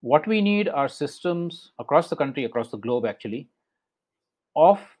What we need are systems across the country, across the globe, actually,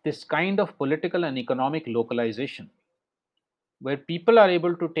 of this kind of political and economic localization, where people are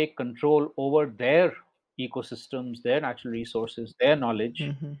able to take control over their ecosystems, their natural resources, their knowledge,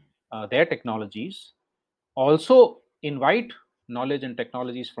 Hmm. their technologies. Also, invite knowledge and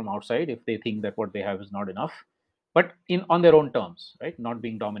technologies from outside if they think that what they have is not enough, but in on their own terms, right? Not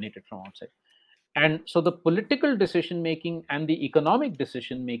being dominated from outside. And so, the political decision making and the economic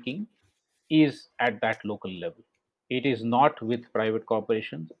decision making is at that local level. It is not with private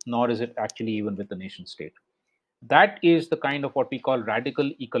corporations, nor is it actually even with the nation state. That is the kind of what we call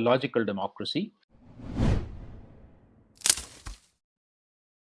radical ecological democracy.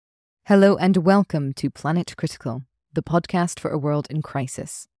 Hello and welcome to Planet Critical, the podcast for a world in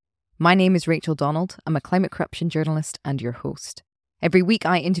crisis. My name is Rachel Donald. I'm a climate corruption journalist and your host. Every week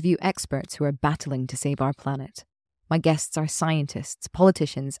I interview experts who are battling to save our planet. My guests are scientists,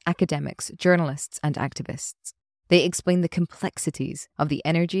 politicians, academics, journalists, and activists. They explain the complexities of the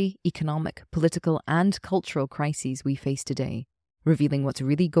energy, economic, political, and cultural crises we face today, revealing what's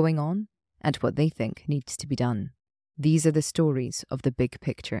really going on and what they think needs to be done. These are the stories of the big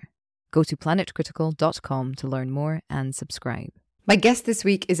picture. Go to planetcritical.com to learn more and subscribe. My guest this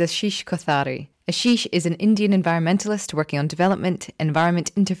week is Ashish Kothari. Ashish is an Indian environmentalist working on development,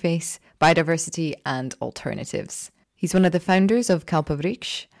 environment interface, biodiversity, and alternatives. He's one of the founders of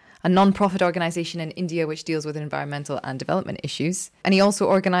Kalpavriksh, a non-profit organisation in India which deals with environmental and development issues. And he also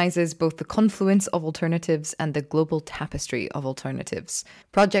organises both the Confluence of Alternatives and the Global Tapestry of Alternatives,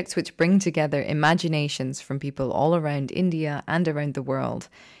 projects which bring together imaginations from people all around India and around the world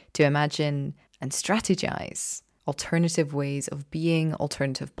to imagine and strategize alternative ways of being,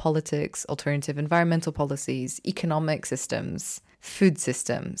 alternative politics, alternative environmental policies, economic systems, food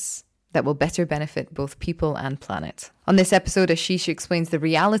systems that will better benefit both people and planet. On this episode, Ashish explains the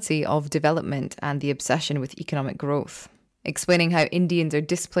reality of development and the obsession with economic growth, explaining how Indians are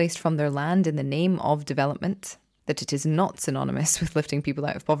displaced from their land in the name of development, that it is not synonymous with lifting people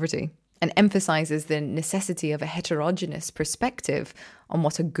out of poverty, and emphasises the necessity of a heterogeneous perspective on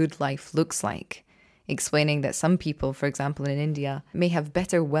what a good life looks like, explaining that some people, for example in India, may have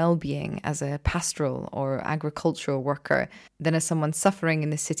better well-being as a pastoral or agricultural worker than as someone suffering in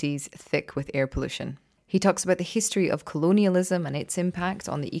the cities thick with air pollution. He talks about the history of colonialism and its impact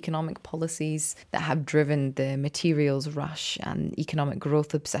on the economic policies that have driven the materials rush and economic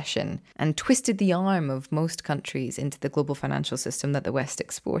growth obsession and twisted the arm of most countries into the global financial system that the West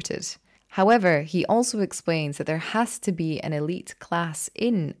exported. However, he also explains that there has to be an elite class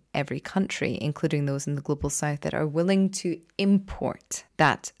in every country, including those in the global south, that are willing to import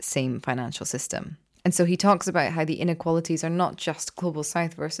that same financial system. And so he talks about how the inequalities are not just global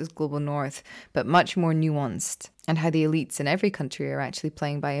south versus global north, but much more nuanced, and how the elites in every country are actually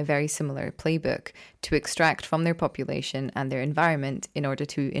playing by a very similar playbook to extract from their population and their environment in order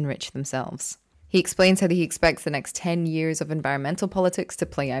to enrich themselves. He explains how he expects the next 10 years of environmental politics to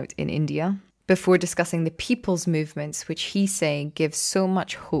play out in India, before discussing the people's movements, which he say give so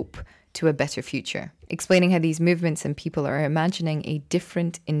much hope to a better future, explaining how these movements and people are imagining a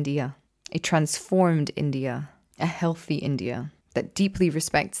different India, a transformed India, a healthy India that deeply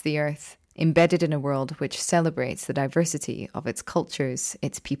respects the earth, embedded in a world which celebrates the diversity of its cultures,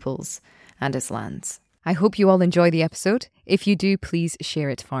 its peoples, and its lands. I hope you all enjoy the episode. If you do, please share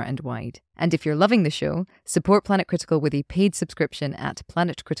it far and wide. And if you're loving the show, support Planet Critical with a paid subscription at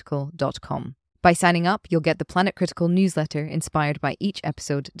planetcritical.com. By signing up, you'll get the Planet Critical newsletter inspired by each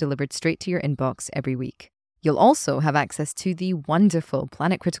episode delivered straight to your inbox every week. You'll also have access to the wonderful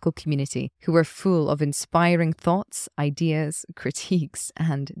Planet Critical community who are full of inspiring thoughts, ideas, critiques,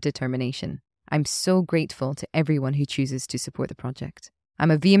 and determination. I'm so grateful to everyone who chooses to support the project. I'm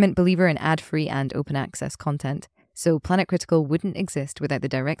a vehement believer in ad-free and open access content, so Planet Critical wouldn't exist without the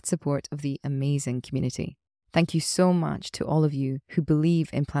direct support of the amazing community. Thank you so much to all of you who believe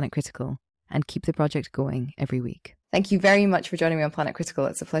in Planet Critical and keep the project going every week. Thank you very much for joining me on Planet Critical.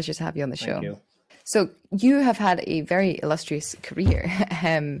 It's a pleasure to have you on the show. Thank you. So you have had a very illustrious career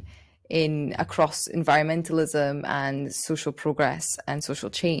in across environmentalism and social progress and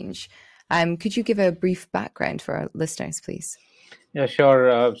social change. Could you give a brief background for our listeners, please? Yeah,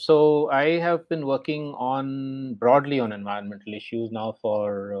 sure. So I have been working broadly on environmental issues now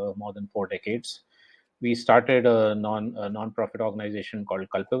for more than 4 decades. We started a non-profit organization called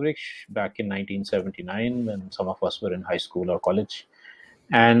Kalpavriksh back in 1979 when some of us were in high school or college,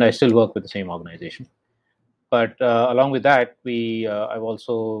 and I still work with the same organization. But along with that, I've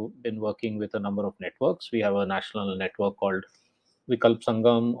also been working with a number of networks. We have a national network called Vikalp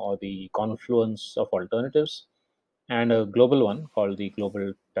Sangam, or the Confluence of Alternatives, and a global one called the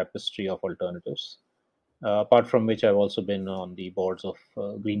Global tapestry of alternatives. Apart from which, I've also been on the boards of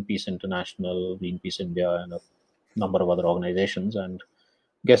Greenpeace International, Greenpeace India, and a number of other organizations, and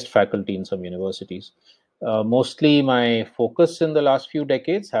guest faculty in some universities. Mostly, my focus in the last few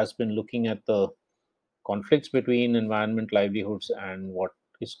decades has been looking at the conflicts between environment, livelihoods, and what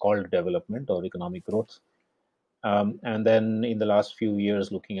is called development or economic growth. And then in the last few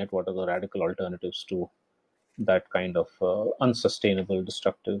years, looking at what are the radical alternatives to that kind of unsustainable,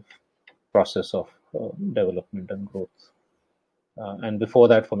 destructive process of development and growth. And before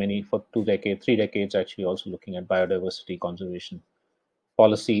that, for 2 decades, 3 decades, actually also looking at biodiversity conservation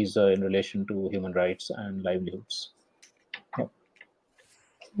policies in relation to human rights and livelihoods.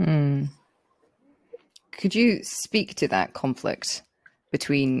 Yeah. Could you speak to that conflict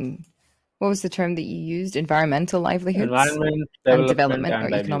between, what was the term that you used? Environmental livelihoods Environment, and development, development or and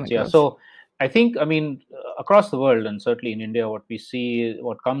livelihoods. economic Yeah. growth? So I think, I mean, across the world and certainly in India, what we see,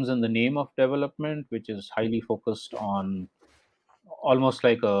 what comes in the name of development, which is highly focused on, almost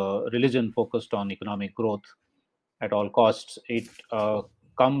like a religion focused on economic growth at all costs. It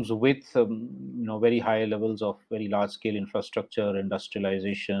comes with very high levels of very large scale infrastructure,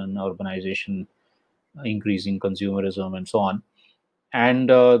 industrialization, urbanization, increasing consumerism, and so on. And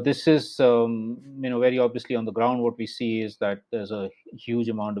this is very obviously on the ground. What we see is that there's a huge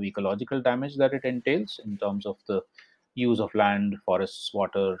amount of ecological damage that it entails in terms of the use of land, forests,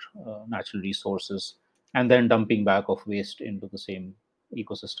 water, natural resources, and then dumping back of waste into the same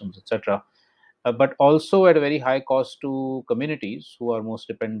ecosystems, etc. But also at a very high cost to communities who are most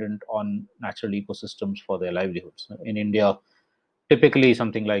dependent on natural ecosystems for their livelihoods. In India, typically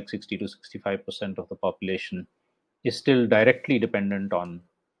something like 60 to 65% of the population is still directly dependent on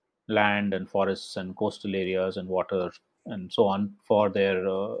land and forests and coastal areas and water and so on for their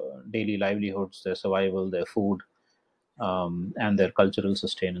daily livelihoods, their survival, their food, and their cultural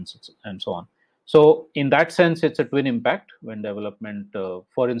sustenance and so on. So, in that sense, it's a twin impact when development,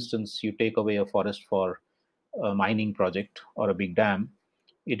 for instance, you take away a forest for a mining project or a big dam,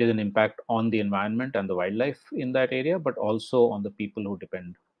 it is an impact on the environment and the wildlife in that area, but also on the people who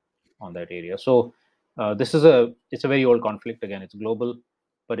depend on that area. So this is it's a very old conflict. Again, it's global,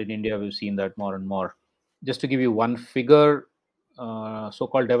 but in India we've seen that more and more. Just to give you one figure,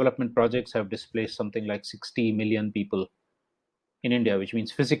 so-called development projects have displaced something like 60 million people in India, which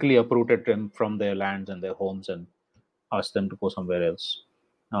means physically uprooted them from their lands and their homes and asked them to go somewhere else.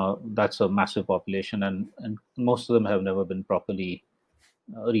 That's a massive population, and most of them have never been properly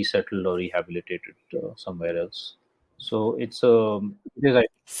resettled or rehabilitated somewhere else. So it is, I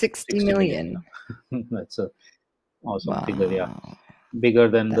think, 60 60 million. million. Yeah. That's a awesome figure. Yeah, Wow. bigger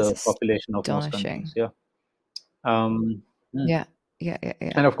than That's the population of most astonishing. countries. Yeah. Um, mm. Yeah. Yeah. Yeah.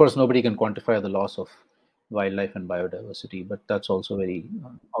 Yeah. And of course, nobody can quantify the loss of wildlife and biodiversity, but that's also very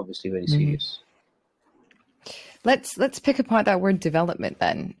obviously very serious. Let's pick apart that word development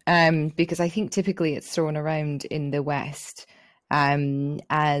then, because I think typically it's thrown around in the West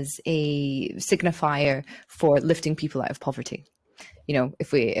as a signifier for lifting people out of poverty. You know,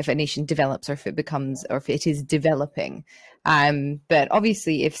 if a nation develops, or if it becomes, or if it is developing. But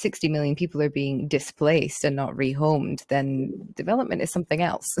obviously, if 60 million people are being displaced and not rehomed, then development is something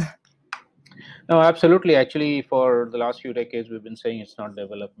else. No, absolutely. Actually, for the last few decades, we've been saying it's not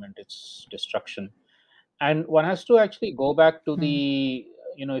development; it's destruction. And one has to actually go back to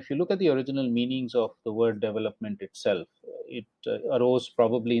if you look at the original meanings of the word development itself, it arose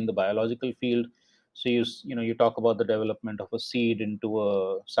probably in the biological field. So you talk about the development of a seed into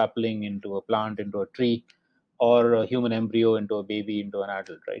a sapling, into a plant, into a tree, or a human embryo into a baby, into an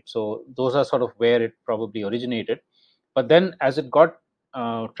adult, right? So those are sort of where it probably originated. But then as it got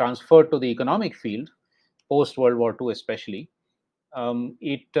transferred to the economic field, post World War II especially,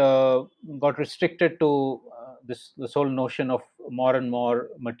 it got restricted to this whole notion of more and more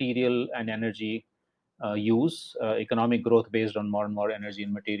material and energy use, economic growth based on more and more energy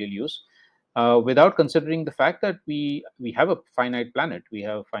and material use, without considering the fact that we have a finite planet, we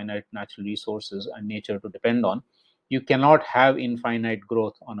have finite natural resources and nature to depend on. You cannot have infinite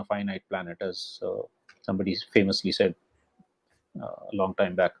growth on a finite planet, as somebody famously said a long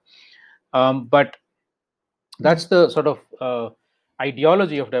time back. But that's the sort of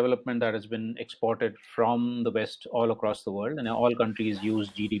ideology of development that has been exported from the West all across the world, and all countries use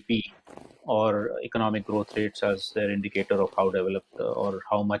GDP or economic growth rates as their indicator of how developed or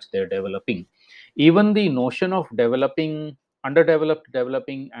how much they're developing. Even the notion of developing, underdeveloped,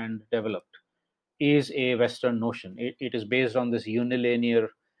 developing, and developed is a Western notion. It is based on this unilinear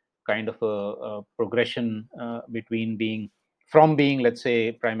kind of a progression between being, from being, let's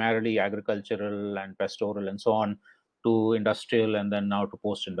say, primarily agricultural and pastoral and so on, to industrial and then now to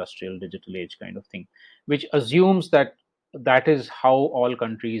post-industrial digital age kind of thing, which assumes that that is how all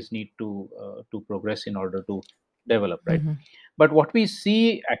countries need to progress in order to develop, right? Mm-hmm. But what we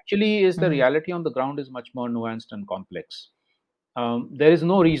see actually is the Mm-hmm. reality on the ground is much more nuanced and complex. There is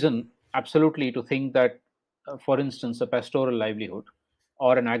no reason absolutely to think that, for instance, a pastoral livelihood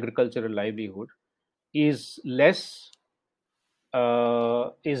or an agricultural livelihood is less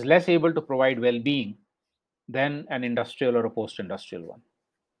able to provide well-being than an industrial or a post-industrial one.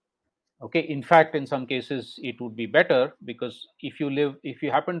 Okay, in fact, in some cases, it would be better, because if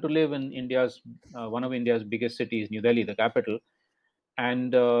you happen to live in India's one of India's biggest cities, New Delhi, the capital,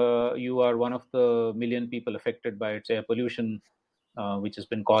 and you are one of the million people affected by its air pollution, which has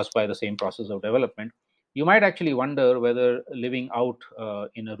been caused by the same process of development, you might actually wonder whether living out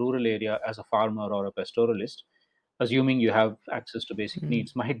in a rural area as a farmer or a pastoralist, assuming you have access to basic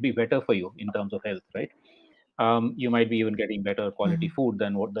needs, might be better for you in terms of health, right? You might be even getting better quality Mm-hmm. food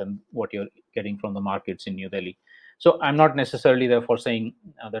than what you're getting from the markets in New Delhi. So I'm not necessarily therefore saying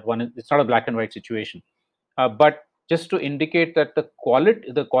that it's not a black and white situation, but just to indicate that the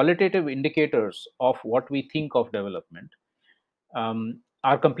qualitative indicators of what we think of development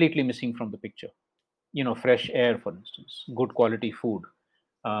are completely missing from the picture. Fresh air, for instance, good quality food,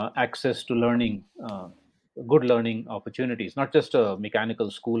 access to learning, good learning opportunities, not just a mechanical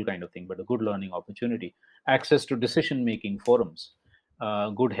school kind of thing, but a good learning opportunity, access to decision making forums,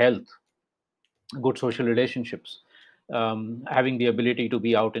 good health, good social relationships, having the ability to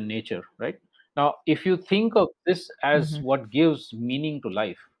be out in nature, right? Now, if you think of this as Mm-hmm. what gives meaning to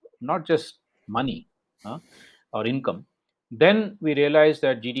life, not just money, huh, or income, then we realize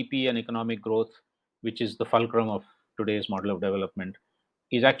that GDP and economic growth, which is the fulcrum of today's model of development,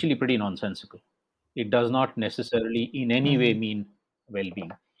 is actually pretty nonsensical. It does not necessarily in any way Mm-hmm. mean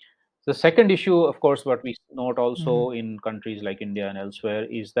well-being. The second issue, of course, what we note Mm-hmm. also in countries like India and elsewhere,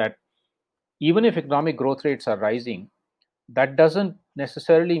 is that even if economic growth rates are rising, that doesn't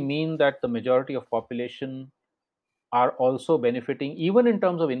necessarily mean that the majority of population are also benefiting, even in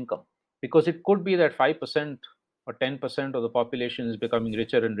terms of income, because it could be that 5% or 10% of the population is becoming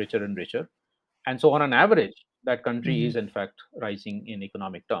richer and richer and richer, and so on an average that country Mm-hmm. is in fact rising in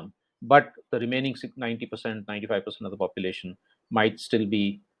economic term, but the remaining 90%, 95% of the population might still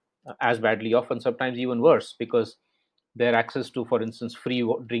be as badly off, and sometimes even worse, because their access to, for instance, free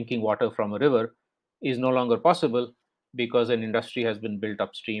drinking water from a river is no longer possible, because an industry has been built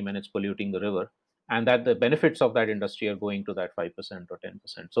upstream and it's polluting the river, and that the benefits of that industry are going to that 5% or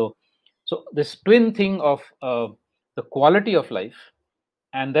 10%. So this twin thing of the quality of life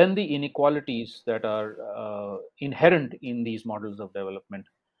and then the inequalities that are inherent in these models of development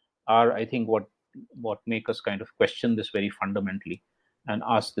are, I think, what make us kind of question this very fundamentally and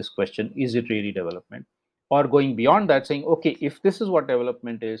ask this question: is it really development? Or going beyond that, saying, okay, if this is what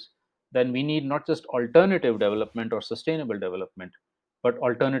development is, then we need not just alternative development or sustainable development, but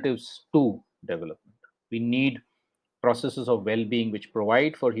alternatives to development. We need processes of well-being which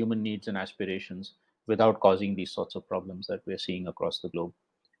provide for human needs and aspirations without causing these sorts of problems that we're seeing across the globe.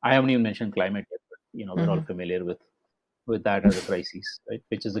 I haven't even mentioned climate yet, but we're all Mm-hmm. familiar with that as a crisis, right?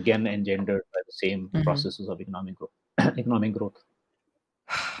 Which is again engendered by the same Mm-hmm. processes of economic growth. Economic growth.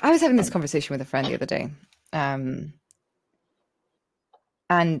 I was having this conversation with a friend the other day, um,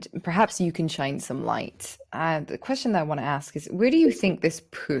 and perhaps you can shine some light. The question that I want to ask is, where do you think this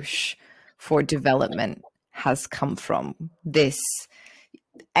push for development has come from? This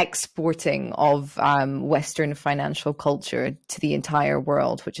exporting of Western financial culture to the entire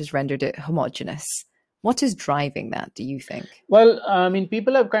world, which has rendered it homogenous. What is driving that, do you think? Well, I mean,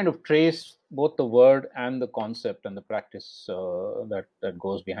 people have kind of traced both the word and the concept and the practice that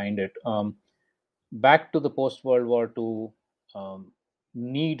goes behind it, back to the post World War II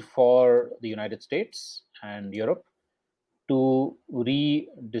need for the United States and Europe to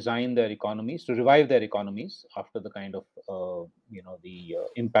redesign their economies, to revive their economies after the kind of the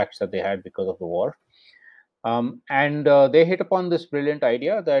impacts that they had because of the war. And they hit upon this brilliant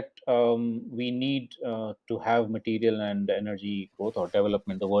idea that we need to have material and energy growth or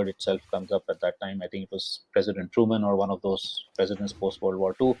development. The word itself comes up at that time. I think it was President Truman or one of those presidents post World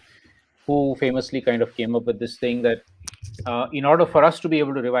War II who famously kind of came up with this thing that in order for us to be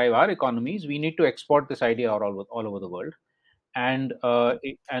able to revive our economies, we need to export this idea all over the world. And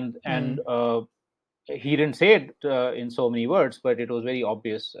Mm, he didn't say it in so many words, but it was very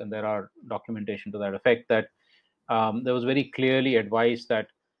obvious, and there are documentation to that effect, that there was very clearly advised that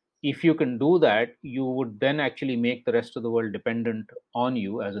if you can do that, you would then actually make the rest of the world dependent on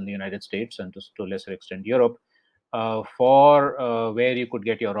you, as in the United States and to a lesser extent Europe, for where you could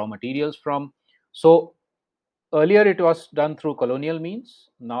get your raw materials from. So earlier it was done through colonial means.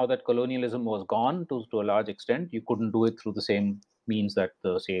 Now that colonialism was gone to a large extent, you couldn't do it through the same means that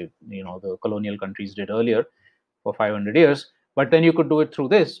the say the colonial countries did earlier for 500 years. But then you could do it through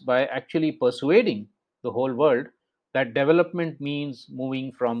this by actually persuading the whole world that development means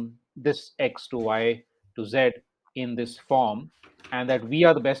moving from this X to Y to Z in this form, and that we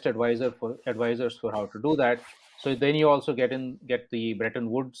are the best advisors for how to do that. So then you also get the Bretton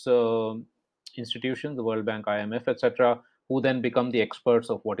Woods institutions, the World Bank, IMF, etc., who then become the experts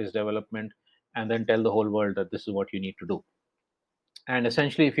of what is development, and then tell the whole world that this is what you need to do. And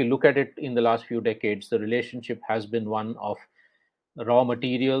essentially, if you look at it in the last few decades, the relationship has been one of raw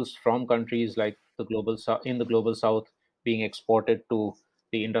materials from countries like the global south being exported to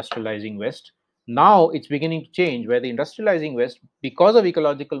the industrializing west. Now it's beginning to change, where the industrializing west, because of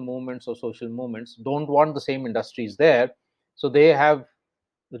ecological movements or social movements, don't want the same industries there, so they have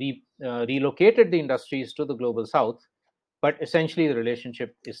relocated the industries to the global south. But essentially the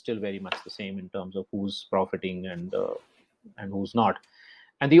relationship is still very much the same in terms of who's profiting and who's not.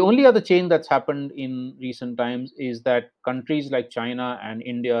 And the only other change that's happened in recent times is that countries like China and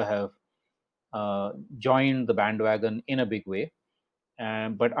India have joined the bandwagon in a big way,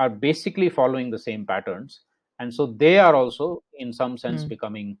 but are basically following the same patterns. And so they are also, in some sense,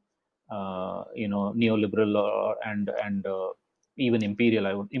 becoming, neoliberal and even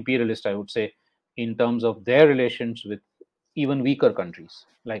imperialist, I would say, in terms of their relations with even weaker countries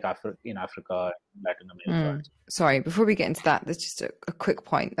like in Africa, Latin America. Sorry, before we get into that, there's just a quick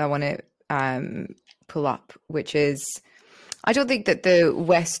point I want to pull up, which is I don't think that the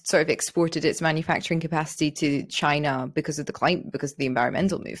West sort of exported its manufacturing capacity to China because of the climate, because of the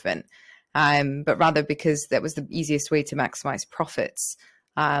environmental movement, but rather because that was the easiest way to maximize profits.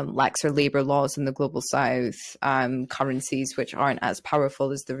 Laxer labor laws in the global south, currencies which aren't as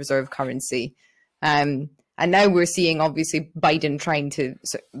powerful as the reserve currency. And now we're seeing, obviously, Biden trying to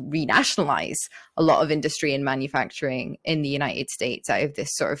renationalize a lot of industry and manufacturing in the United States out of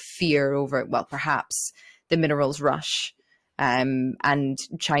this sort of fear over, well, perhaps the minerals rush, and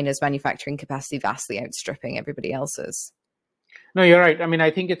China's manufacturing capacity vastly outstripping everybody else's. No, you're right. I mean,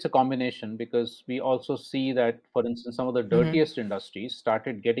 I think it's a combination, because we also see that, for instance, some of the dirtiest industries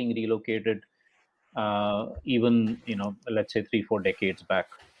started getting relocated, even, let's say 3-4 decades back.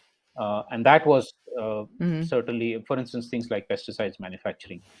 And that was certainly, for instance, things like pesticides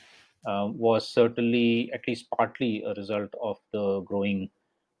manufacturing was certainly at least partly a result of the growing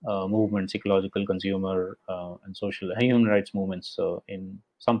movements, ecological, consumer, and social human rights movements in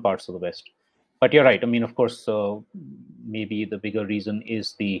some parts of the West. But you're right. I mean, of course, maybe the bigger reason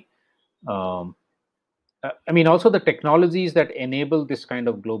is um, also the technologies that enable this kind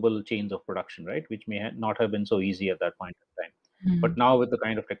of global chains of production, right? Which may not have been so easy at that point in time. But now, with the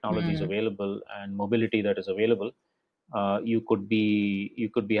kind of technologies available and mobility that is available, you could be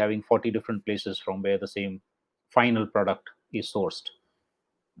having 40 different places from where the same final product is sourced.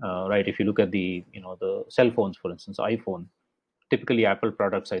 Right? If you look at the cell phones, for instance, iPhone, typically Apple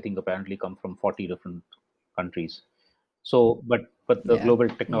products, I think, apparently come from 40 different countries. So, but the Yeah. global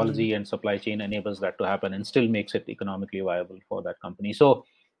technology and supply chain enables that to happen and still makes it economically viable for that company. So,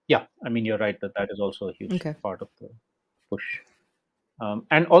 yeah, I mean, you're right that that is also a huge Okay. part of the push.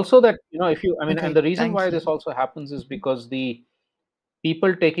 And also that, if you, I mean, and Okay. the reason Thank why you. this also happens is because the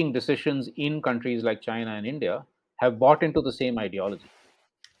people taking decisions in countries like China and India have bought into the same ideology.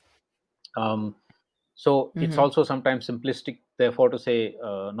 Um, so it's also sometimes simplistic, therefore, to say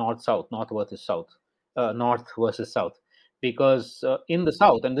north south, north versus south, north versus south, because in the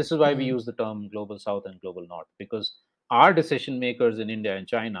south, and this is why we use the term global south and global north, because our decision makers in India and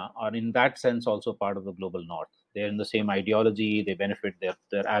China are, in that sense, also part of the global north. They're in the same ideology. They benefit.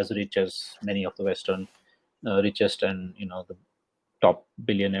 They're as rich as many of the Western richest and the top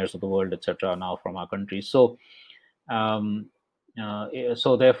billionaires of the world, etc., are now from our country. Um,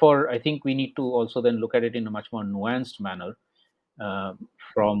 so therefore, I think we need to also then look at it in a much more nuanced manner, uh,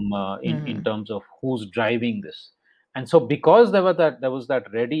 from in terms of who's driving this. And so, because there was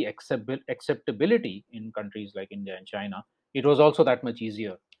that ready acceptability in countries like India and China, it was also that much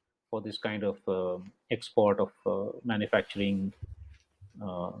easier for this kind of export of manufacturing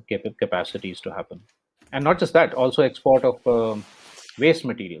capacities to happen. And not just that, also export of waste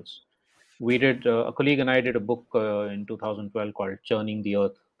materials. We did A colleague and I did a book in 2012 called "Churning the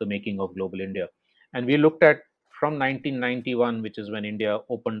Earth: The Making of Global India," and we looked at, from 1991, which is when India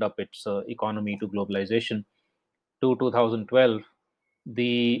opened up its economy to globalization, to 2012,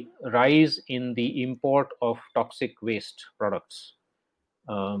 the rise in the import of toxic waste products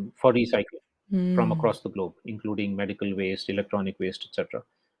for recycling from across the globe, including medical waste, electronic waste, etc.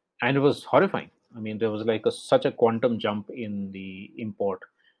 And it was horrifying. I mean, there was like such a quantum jump in the import,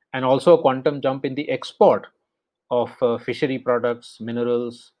 and also a quantum jump in the export of fishery products,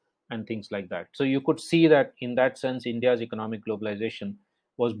 minerals, and things like that. So you could see that in that sense, India's economic globalization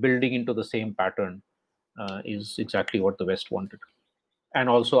was building into the same pattern, is exactly what the West wanted, and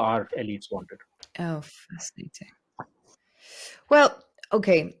also our elites wanted. Oh, fascinating. Well,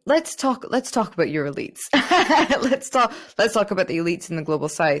 okay, let's talk about your elites. let's talk about the elites in the global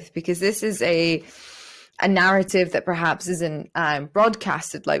south, because this is a narrative that perhaps isn't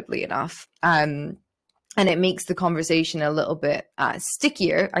broadcasted loudly enough. And it makes the conversation a little bit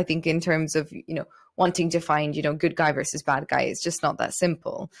stickier, I think, in terms of, wanting to find, good guy versus bad guy. It's just not that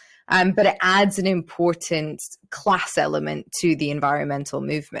simple. But it adds an important class element to the environmental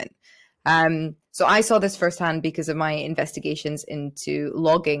movement. So I saw this firsthand because of my investigations into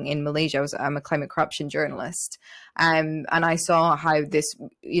logging in Malaysia. I'm a climate corruption journalist. And I saw how this,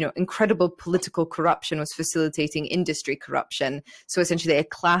 incredible political corruption was facilitating industry corruption. So essentially a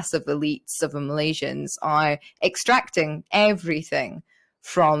class of elites of the Malaysians are extracting everything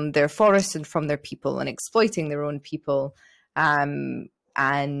from their forests and from their people and exploiting their own people.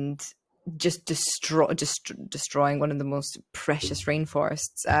 And just destroying one of the most precious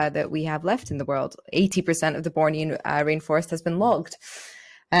rainforests that we have left in the world. 80% of the Bornean rainforest has been logged.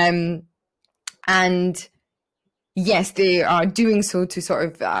 And yes, they are doing so to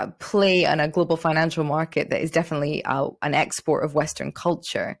sort of play on a global financial market that is definitely an export of Western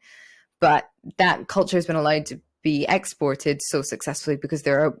culture. But that culture has been allowed to be exported so successfully because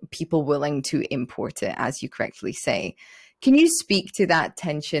there are people willing to import it, as you correctly say. Can you speak to that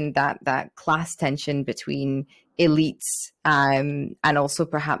tension, that class tension between elites and also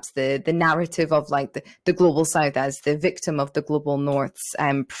perhaps the narrative of like the global south as the victim of the global north's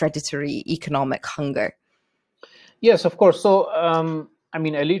predatory economic hunger? Yes, of course. So, I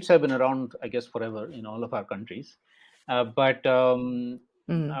mean, elites have been around, I guess, forever in all of our countries. But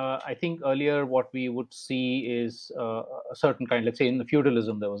I think earlier what we would see is a certain kind, let's say in the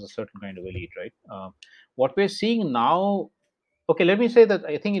feudalism, there was a certain kind of elite, right? What we're seeing now, okay, let me say that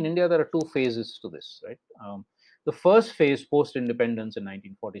I think in India there are two phases to this, right? The first phase, post independence in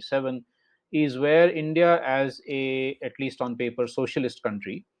 1947, is where India, as a, at least on paper, socialist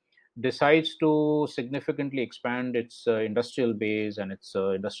country, decides to significantly expand its industrial base and its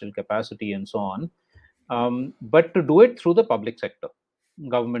industrial capacity and so on, but to do it through the public sector,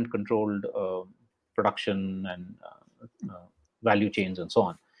 government controlled production and value chains and so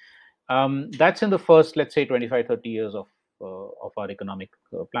on. That's in the first, let's say, 25, 30 years of our economic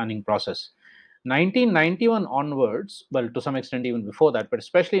planning process. 1991 onwards, well, to some extent even before that, but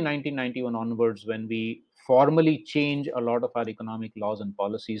especially 1991 onwards, when we formally change a lot of our economic laws and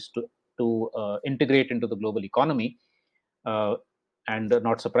policies to integrate into the global economy, uh, and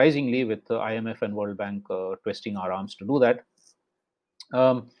not surprisingly, with the IMF and World Bank twisting our arms to do that,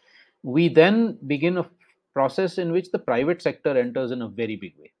 um, we then begin a process in which the private sector enters in a very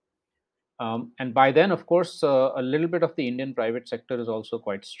big way. And by then, of course, a little bit of the Indian private sector is also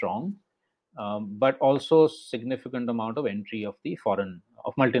quite strong, but also significant amount of entry of the foreign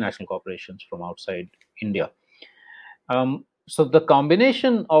of multinational corporations from outside India. So the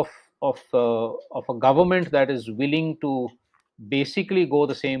combination of a government that is willing to basically go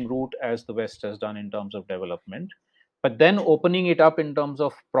the same route as the West has done in terms of development, but then opening it up in terms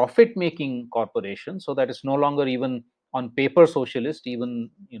of profit making corporations, so that it's no longer even on paper socialist, even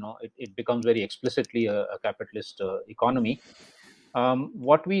it becomes very explicitly a capitalist economy.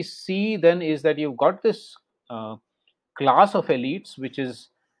 What we see then is that you've got this uh, class of elites which is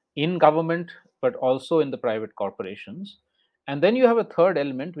in government but also in the private corporations, and then you have a third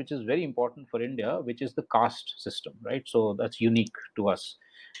element which is very important for India, which is the caste system, right? So that's unique to us.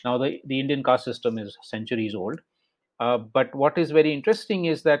 Now the Indian caste system is centuries old, but what is very interesting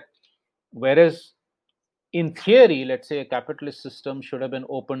is that whereas in theory, let's say a capitalist system should have been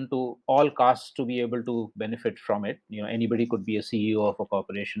open to all castes to be able to benefit from it. Anybody could be a CEO of a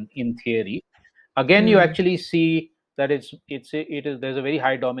corporation in theory. Again, you Mm. actually see that it is there's a very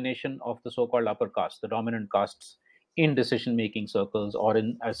high domination of the so-called upper caste, the dominant castes in decision making circles or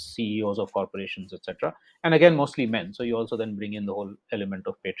in as CEOs of corporations, etc. And again, mostly men. So you also then bring in the whole element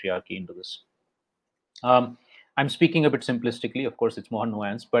of patriarchy into this. um, I'm speaking a bit simplistically, of course, it's more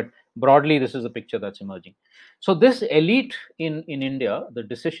nuanced, but broadly, this is a picture that's emerging. So, this elite in India, the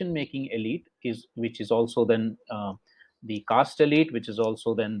decision making elite, is which is also then the caste elite, which is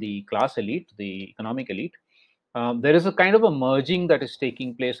also then the class elite, the economic elite. There is a kind of a merging that is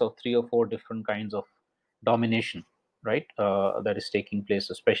taking place of three or four different kinds of domination, right? That is taking place,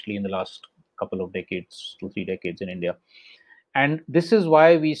 especially in the last couple of decades, 2, 3 decades in India. And this is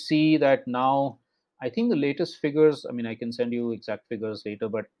why we see that now. I think the latest figures, I mean, I can send you exact figures later,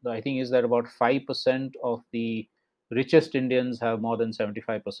 but I think is that about 5% of the richest Indians have more than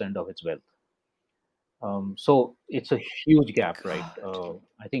 75% of its wealth. So it's a huge gap, right? God.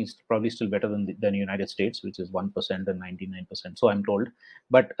 I think it's probably still better than the United States, which is 1% and 99%. So I'm told,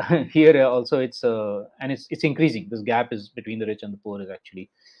 but here also it's increasing. This gap is between the rich and the poor is actually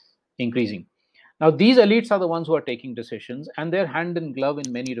increasing. Now these elites are the ones who are taking decisions, and they're hand in glove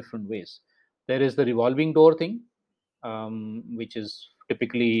in many different ways. There is the revolving door thing, which is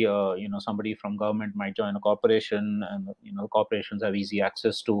typically somebody from government might join a corporation, and corporations have easy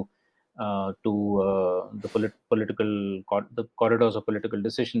access to the the corridors of political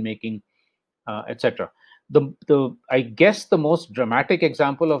decision making, etc. The I guess the most dramatic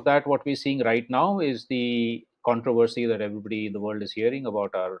example of that, what we're seeing right now, is the controversy that everybody in the world is hearing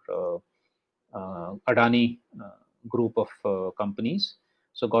about our Adani group of companies.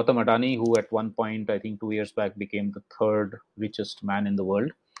 So Gautam Adani, who at one point, I think 2 years back, became the third richest man in the world.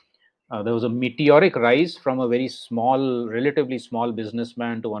 There was a meteoric rise from a very small, relatively small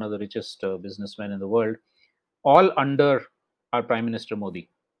businessman to one of the richest businessmen in the world, all under our Prime Minister Modi.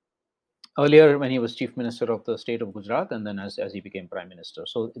 Earlier, when he was chief minister of the state of Gujarat, and then as he became prime minister.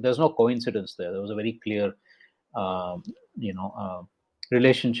 So there's no coincidence there. There was a very clear, um, you know,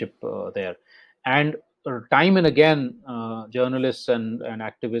 relationship there. And time and again, journalists and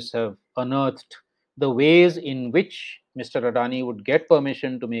activists have unearthed the ways in which Mr. Adani would get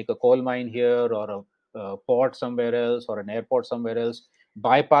permission to make a coal mine here, or a port somewhere else, or an airport somewhere else,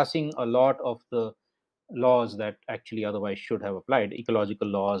 bypassing a lot of the laws that actually otherwise should have applied, ecological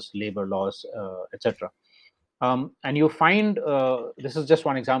laws, labor laws, etc. And you find, this is just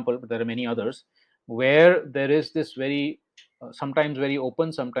one example, but there are many others, where there is this very, sometimes very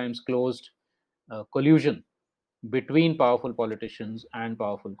open, sometimes closed collusion between powerful politicians and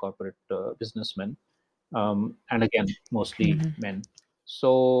powerful corporate businessmen, and again, mostly Mhm. men.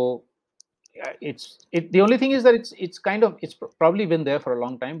 So the only thing is that it's kind of it's probably been there for a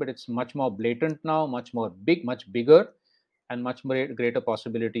long time, but it's much more blatant now, much more big, much bigger, and much more greater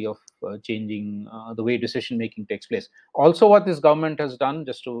possibility of changing the way decision making takes place. Also, what this government has done,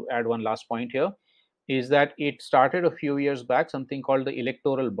 just to add one last point here, is that it started a few years back something called the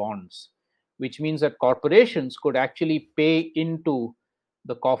electoral bonds, which means that corporations could actually pay into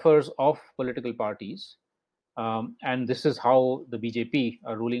the coffers of political parties, and this is how the BJP,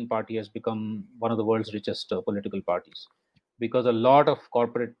 a ruling party, has become one of the world's richest political parties, because a lot of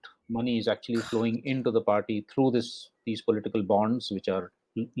corporate money is actually flowing into the party through these political bonds, which are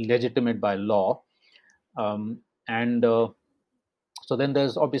legitimate by law. And So then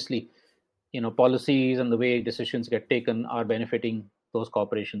there's obviously, policies and the way decisions get taken are benefiting those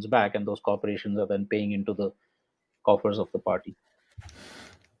corporations back, and those corporations are then paying into the coffers of the party.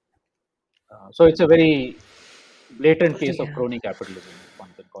 So it's a very blatant case Bloody of hell. crony capitalism, if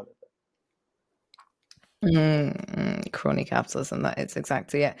one can call it that. Crony capitalism, that is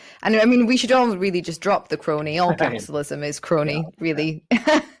exactly it. And I mean, we should all really just drop the crony. All capitalism is Yeah. crony, really.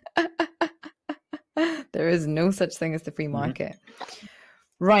 There is no such thing as the free Mhm. market.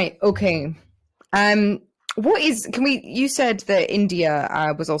 Right. Okay. You said that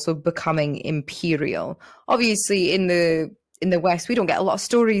India was also becoming imperial. Obviously, in the West, we don't get a lot of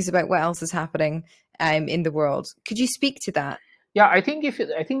stories about what else is happening in the world. Could you speak to that? Yeah, I think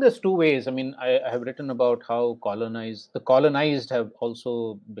there's two ways. I mean, I have written about how the colonized have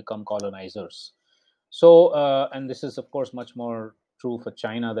also become colonizers. So, and this is of course much more true for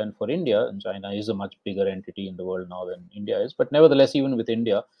China than for India. And China is a much bigger entity in the world now than India is. But nevertheless, even with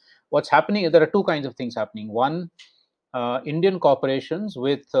India, what's happening? There are two kinds of things happening. One, Indian corporations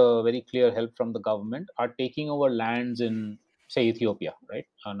with very clear help from the government are taking over lands in, say, Ethiopia. Right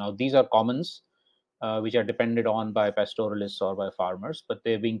now, these are commons which are depended on by pastoralists or by farmers, but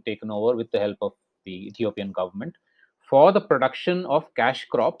they're being taken over with the help of the Ethiopian government for the production of cash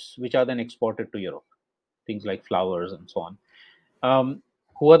crops, which are then exported to Europe, things like flowers and so on.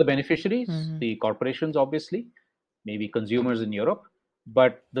 Who are the beneficiaries? Mhm. The corporations, obviously, maybe consumers in Europe,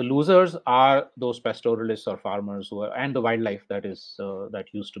 but the losers are those pastoralists or farmers and the wildlife that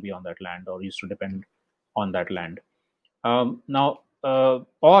used to be on that land or used to depend on that land.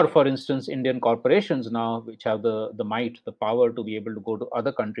 Or for instance, Indian corporations now, which have the might, the power to be able to go to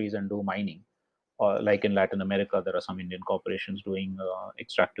other countries and do mining. Or like in Latin America, there are some Indian corporations doing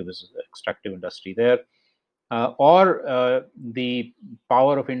extractive industry there. Or the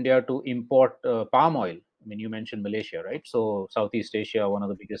power of India to import palm oil. I mean, you mentioned Malaysia, right? So Southeast Asia, one of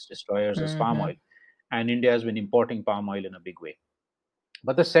the biggest destroyers is palm oil, Mhm. and India has been importing palm oil in a big way.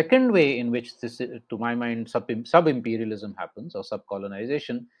 But the second way in which this, to my mind, sub-imperialism happens or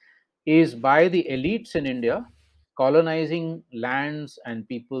sub-colonization is by the elites in India colonizing lands and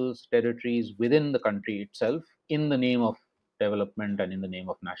people's territories within the country itself in the name of development and in the name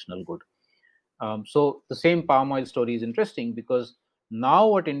of national good. So the same palm oil story is interesting because now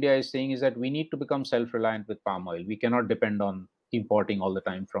what India is saying is that we need to become self-reliant with palm oil. We cannot depend on importing all the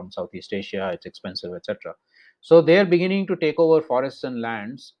time from Southeast Asia. It's expensive, etc. So they're beginning to take over forests and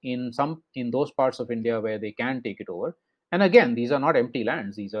lands in those parts of India where they can take it over. And again, these are not empty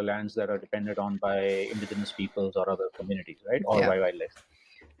lands. These are lands that are depended on by indigenous peoples or other communities, right, or Yeah. by wildlife.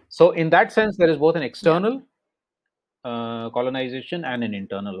 So in that sense, there is both an Yeah. external colonization and an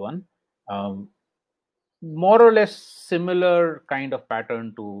internal one. Um, More or less similar kind of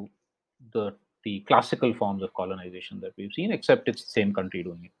pattern to the classical forms of colonization that we've seen, except it's the same country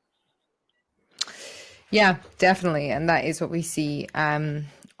doing it. Yeah, definitely. And that is what we see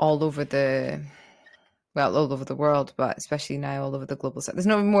all over all over the world, but especially now all over the global south. There's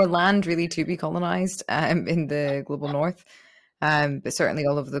no more land really to be colonized in the global north, but certainly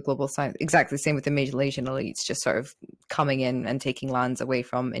all over the global south. Exactly the same with the Malaysian elites, just sort of coming in and taking lands away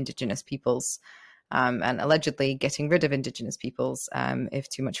from indigenous peoples, and allegedly getting rid of indigenous peoples if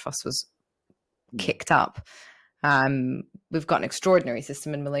too much fuss was kicked up. We've got an extraordinary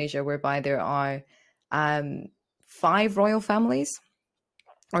system in Malaysia whereby there are 5 royal families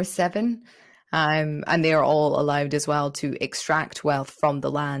or 7, and they are all allowed as well to extract wealth from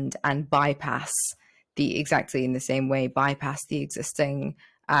the land and bypass exactly in the same way, bypass the existing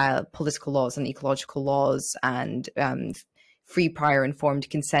political laws and ecological laws and free, prior, informed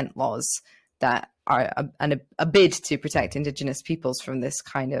consent laws that are a bid to protect indigenous peoples from this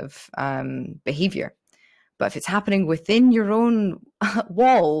kind of behavior. But if it's happening within your own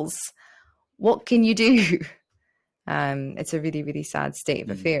walls, what can you do? It's a really, really sad state of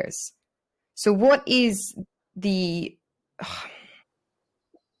affairs. So what is the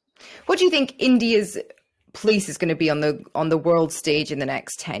what do you think India's place is going to be on the world stage in the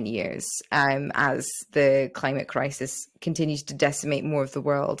next 10 years, as the climate crisis continues to decimate more of the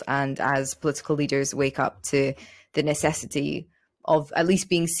world and as political leaders wake up to the necessity of at least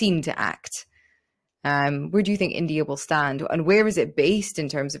being seen to act? Where do you think India will stand, and where is it based in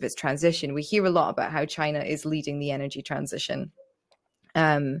terms of its transition? We hear a lot about how China is leading the energy transition,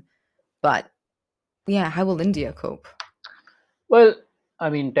 but yeah, how will India cope? Well, I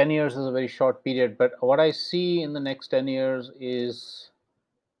mean, 10 years is a very short period, but what I see in the next 10 years is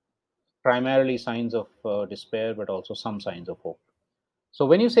primarily signs of despair, but also some signs of hope. So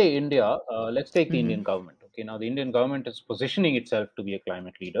when you say India, let's take the Indian government. Okay, now the Indian government is positioning itself to be a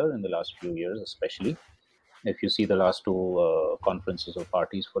climate leader in the last few years, especially if you see the last two conferences of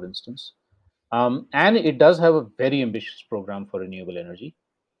parties, for instance. And it does have a very ambitious program for renewable energy,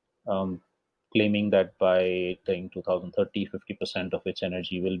 um, claiming that by I think 2030, 50% of its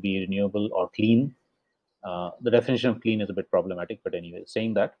energy will be renewable or clean. The definition of clean is a bit problematic, but anyway,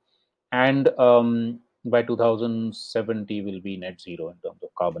 saying that. And by 2070 will be net zero in terms of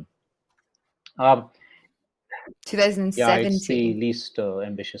carbon. Um, yeah, it's the 2070. least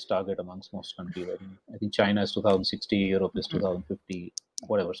ambitious target amongst most countries. I think China is 2060, Europe is 2050,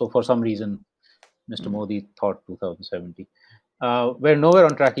 whatever. So for some reason, Mr. Modi thought 2070. We're nowhere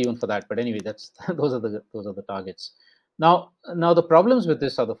on track even for that. But anyway, that's those are the targets. Now the problems with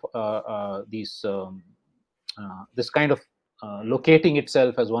this are this kind of locating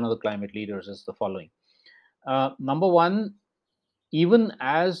itself as one of the climate leaders is the following. Number one, even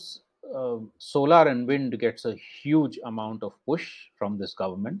as solar and wind gets a huge amount of push from this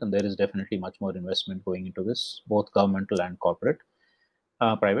government, and there is definitely much more investment going into this, both governmental and corporate,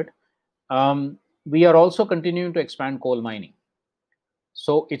 private. We are also continuing to expand coal mining.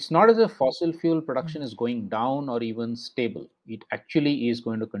 So it's not as if fossil fuel production is going down or even stable. It actually is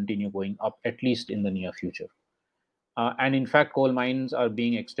going to continue going up, at least in the near future. And in fact, coal mines are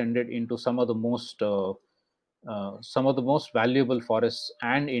being extended into some of the most valuable forests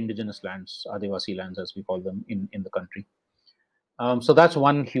and indigenous lands, Adivasi lands as we call them in the country. So that's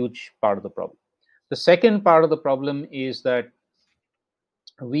one huge part of the problem. The second part of the problem is that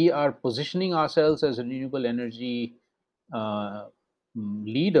we are positioning ourselves as renewable energy uh,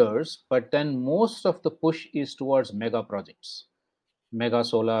 leaders, but then most of the push is towards mega projects, mega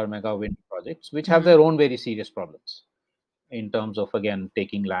solar, mega wind projects, which have their own very serious problems in terms of, again,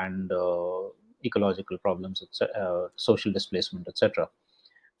 taking land, ecological problems, social displacement, etc.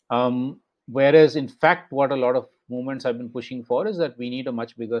 Whereas, in fact, what a lot of movements have been pushing for is that we need a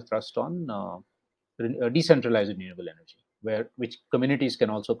much bigger thrust on decentralized renewable energy, which communities can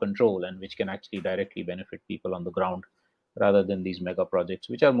also control and which can actually directly benefit people on the ground rather than these mega projects,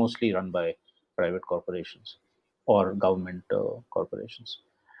 which are mostly run by private corporations or government corporations.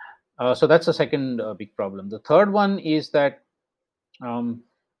 So that's the second big problem. The third one is that um,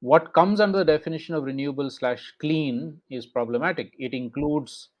 what comes under the definition of renewable slash clean is problematic. It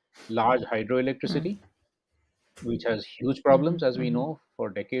includes large hydroelectricity, which has huge problems, as we know. For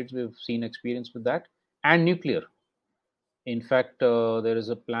decades, we've seen experience with that, and nuclear. In fact, there is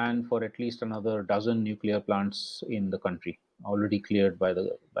a plan for at least another dozen nuclear plants in the country, already cleared by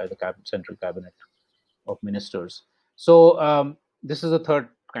the central cabinet of ministers. So this is the third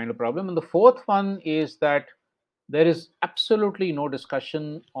kind of problem, and the fourth one is that there is absolutely no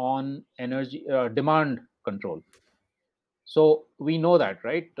discussion on energy demand control. So we know that,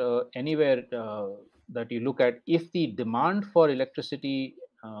 right? Anywhere that you look at, if the demand for electricity,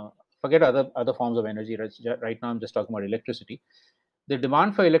 forget other forms of energy. Right now, I'm just talking about electricity. The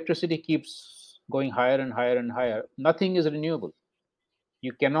demand for electricity keeps going higher and higher and higher. Nothing is renewable.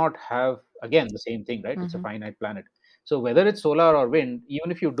 You cannot have, again, the same thing, right? It's a finite planet. So whether it's solar or wind,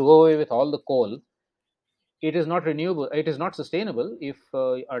 even if you do away with all the coal, it is not renewable, it is not sustainable if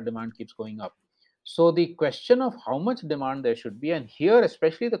our demand keeps going up. So the question of how much demand there should be, and here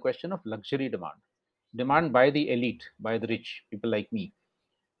especially the question of luxury demand by the elite, by the rich people like me,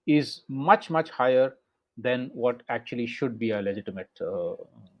 is much higher than what actually should be a legitimate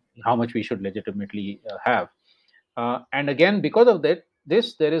how much we should legitimately have. And again, because of that,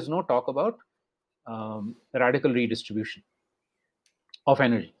 this there is no talk about radical redistribution of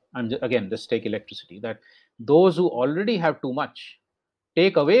energy. Again, just take electricity. That those who already have too much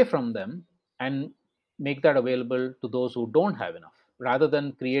take away from them and make that available to those who don't have enough. Rather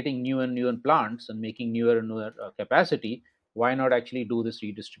than creating new and newer plants and making newer and newer capacity, why not actually do this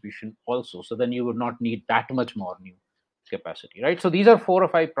redistribution also? So then you would not need that much more new capacity, right? So these are 4 or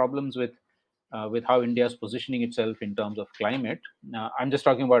 5 problems with how India is positioning itself in terms of climate. I'm just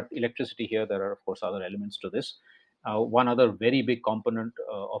talking about electricity here. There are, of course, other elements to this. One other very big component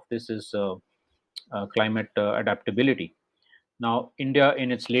of this is climate adaptability. Now, India,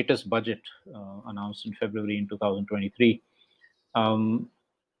 in its latest budget announced in February in 2023, um,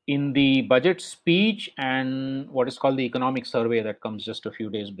 in the budget speech and what is called the economic survey that comes just a few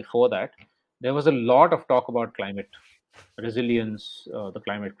days before that, there was a lot of talk about climate resilience, the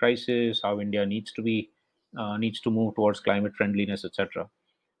climate crisis, how India needs to move towards climate friendliness, etc.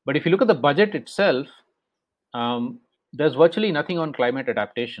 But if you look at the budget itself, um, there's virtually nothing on climate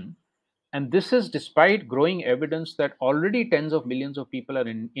adaptation. And this is despite growing evidence that already tens of millions of people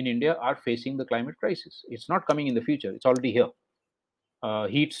in India are facing the climate crisis. It's not coming in the future, it's already here.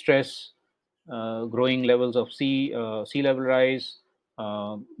 Heat stress, growing levels of sea level rise,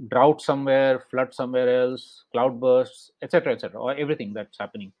 drought somewhere, flood somewhere else, cloud bursts, etc., or everything that's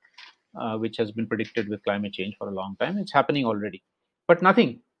happening, which has been predicted with climate change for a long time. It's happening already, but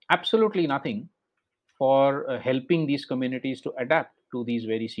nothing, absolutely nothing, for helping these communities to adapt to these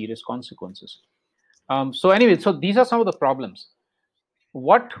very serious consequences. So anyway, so these are some of the problems.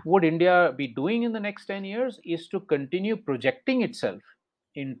 What would India be doing in the next 10 years is to continue projecting itself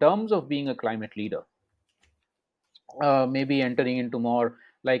in terms of being a climate leader, maybe entering into more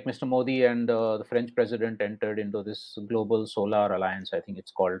like Mr. Modi and the French president entered into this global solar alliance, I think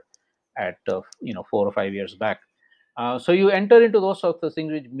it's called, at 4 or 5 years back. So you enter into those sorts of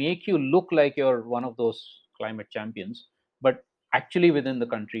things which make you look like you're one of those climate champions, but actually within the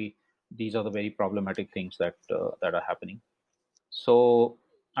country, these are the very problematic things that are happening. So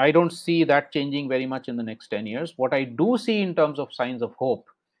I don't see that changing very much in the next 10 years. What I do see in terms of signs of hope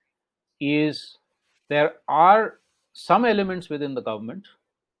is there are some elements within the government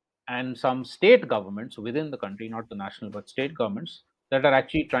and some state governments within the country, not the national but state governments, that are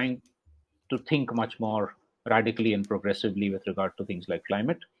actually trying to think much more radically and progressively with regard to things like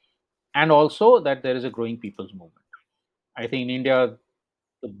climate, and also that there is a growing people's movement. I think in India,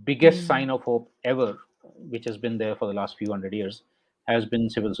 the biggest sign of hope ever, which has been there for the last few hundred years, has been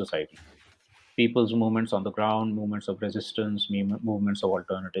civil society. People's movements on the ground, movements of resistance, movements of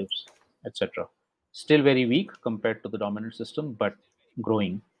alternatives, etc. Still very weak compared to the dominant system, but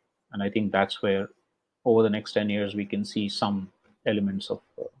growing. And I think that's where, over the next 10 years, we can see some elements of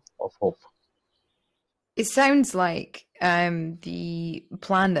hope. It sounds like the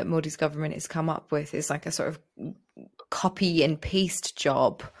plan that Modi's government has come up with is like a sort of copy and paste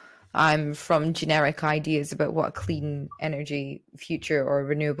job from generic ideas about what a clean energy future or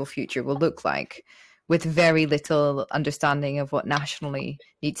renewable future will look like, with very little understanding of what nationally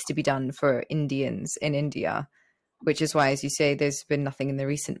needs to be done for Indians in India, which is why, as you say, there's been nothing in the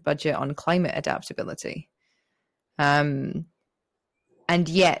recent budget on climate adaptability. And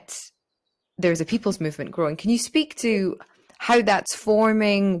yet there's a people's movement growing. Can you speak to how that's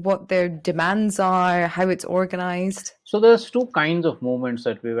forming, what their demands are, how it's organized? So there's two kinds of movements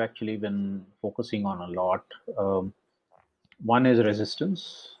that we've actually been focusing on a lot. Um, One is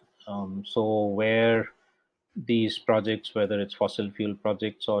resistance. So where these projects, whether it's fossil fuel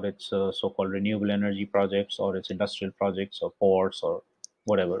projects or it's so-called renewable energy projects or it's industrial projects or ports or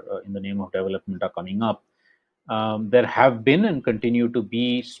whatever in the name of development are coming up, there have been and continue to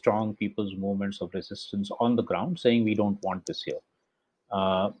be strong people's movements of resistance on the ground saying we don't want this here.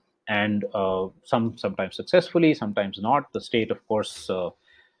 Uh, and sometimes successfully, sometimes not. The state, of course,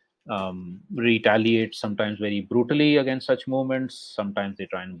 retaliates sometimes very brutally against such movements. Sometimes they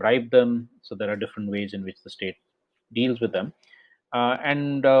try and bribe them. So there are different ways in which the state deals with them.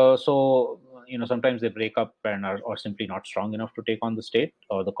 And so, sometimes they break up and are simply not strong enough to take on the state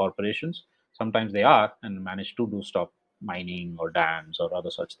or the corporations. Sometimes they are and manage to do stop mining or dams or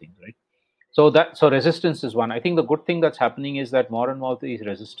other such things, right? So resistance is one. I think the good thing that's happening is that more and more of these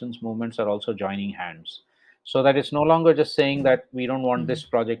resistance movements are also joining hands, so that it's no longer just saying that we don't want this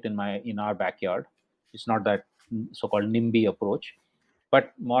project in our backyard. It's not that so-called NIMBY approach,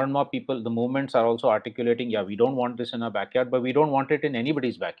 but more and more people, the movements are also articulating, yeah, we don't want this in our backyard, but we don't want it in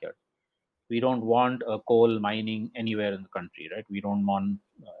anybody's backyard. We don't want coal mining anywhere in the country, right? We don't want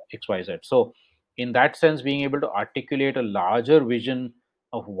XYZ. So in that sense, being able to articulate a larger vision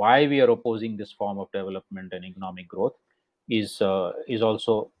of why we are opposing this form of development and economic growth is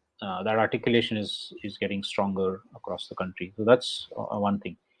also that articulation is getting stronger across the country. So that's one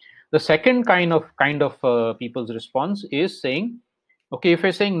thing. The second kind of people's response is saying, okay, if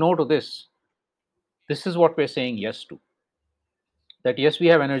we're saying no to this is what we're saying yes to. That yes, we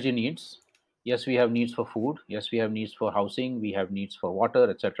have energy needs, yes, we have needs for food, yes, we have needs for housing, we have needs for water,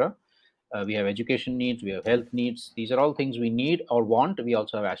 etc. We have education needs, we have health needs. These are all things we need or want. We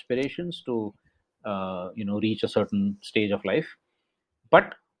also have aspirations to reach a certain stage of life.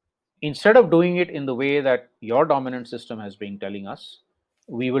 But instead of doing it in the way that your dominant system has been telling us,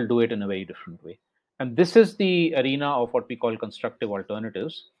 we will do it in a very different way. And this is the arena of what we call constructive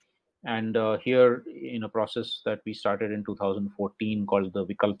alternatives. And here, in a process that we started in 2014 called the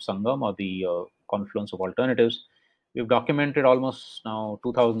Vikalp Sangam, or the confluence of alternatives, we've documented almost now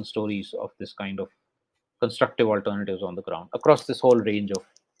 2,000 stories of this kind of constructive alternatives on the ground across this whole range of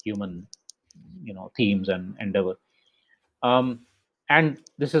human themes and endeavor. um, and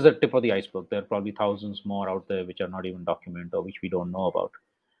this is the tip of the iceberg. There are probably thousands more out there which are not even documented or which we don't know about.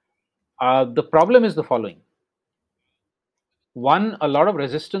 The problem is the following. One, a lot of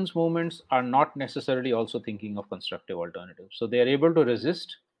resistance movements are not necessarily also thinking of constructive alternatives. So they are able to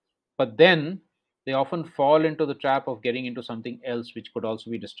resist, but then they often fall into the trap of getting into something else which could also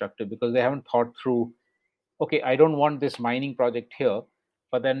be destructive because they haven't thought through, okay, I don't want this mining project here,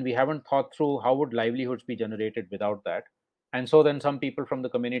 but then we haven't thought through how would livelihoods be generated without that. And so then some people from the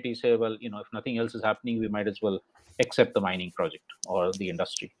community say, well, if nothing else is happening, we might as well accept the mining project or the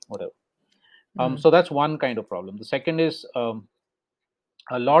industry, whatever. So that's one kind of problem. The second is,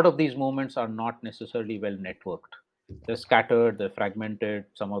 a lot of these movements are not necessarily well networked. They're scattered, they're fragmented,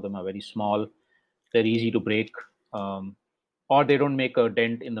 some of them are very small, they're easy to break, or they don't make a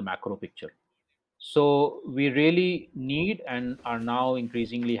dent in the macro picture. So we really need and are now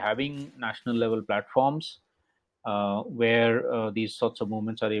increasingly having national level platforms where these sorts of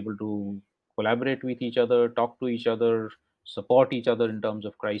movements are able to collaborate with each other, talk to each other, support each other in terms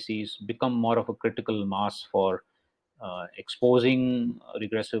of crises, become more of a critical mass for exposing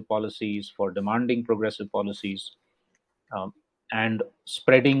regressive policies, for demanding progressive policies, um, and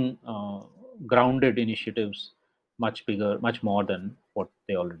spreading grounded initiatives much bigger, much more than what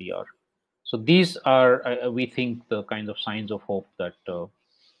they already are. So these are, we think, the kinds of signs of hope that,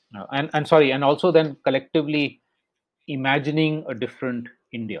 and sorry, and also then collectively imagining a different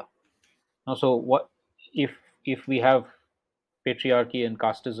India. Now, so what if we have patriarchy and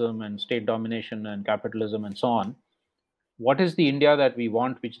casteism and state domination and capitalism and so on? What is the India that we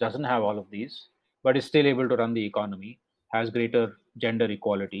want, which doesn't have all of these, but is still able to run the economy, has greater gender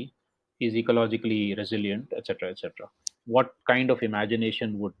equality, is ecologically resilient, etc., etc.? What kind of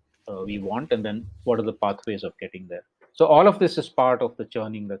imagination would we want, and then what are the pathways of getting there? So all of this is part of the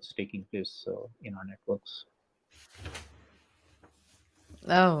churning that's taking place in our networks.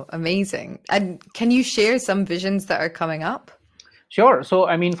 Oh, amazing. And can you share some visions that are coming up? Sure. So,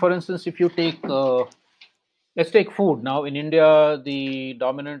 I mean, for instance, if you take let's take food. Now, in India, the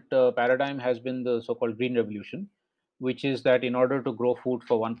dominant paradigm has been the so-called Green Revolution, which is that in order to grow food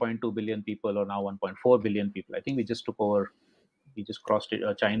for 1.2 billion people, or now 1.4 billion people, I think we just took over, we just crossed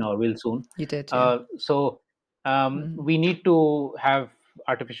China, or will soon. You did, yeah. So we need to have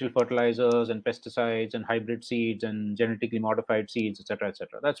artificial fertilizers and pesticides and hybrid seeds and genetically modified seeds, etc.,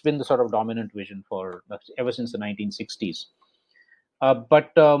 etc. That's been the sort of dominant vision for ever since the 1960s.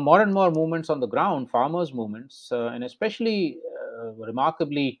 But more and more movements on the ground, farmers' movements, and especially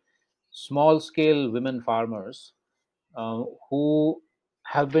remarkably small scale women farmers who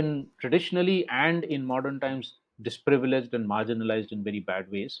have been traditionally and in modern times disprivileged and marginalized in very bad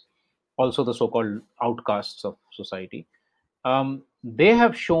ways, also the so called outcasts of society. They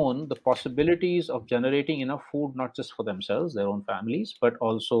have shown the possibilities of generating enough food, not just for themselves, their own families, but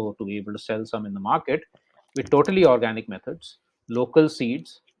also to be able to sell some in the market with totally organic methods, local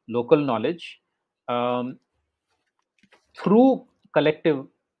seeds, local knowledge, um, through collective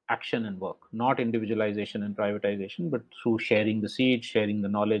action and work, not individualization and privatization, but through sharing the seeds, sharing the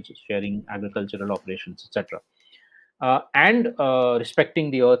knowledge, sharing agricultural operations, etc. And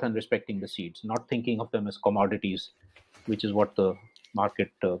respecting the earth and respecting the seeds, not thinking of them as commodities, which is what the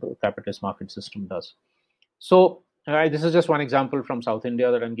capitalist market system does. So this is just one example from South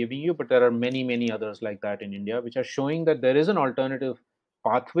India that I'm giving you, but there are many, many others like that in India, which are showing that there is an alternative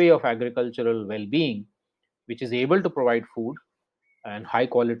pathway of agricultural well-being, which is able to provide food and high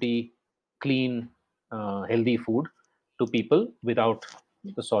quality, clean, healthy food to people without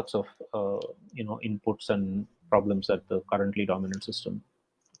the sorts of inputs and problems that the currently dominant system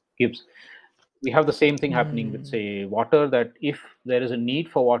gives. We have the same thing happening with, Mm. say, water. That if there is a need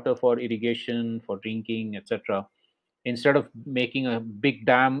for water for irrigation, for drinking, etc., instead of making a big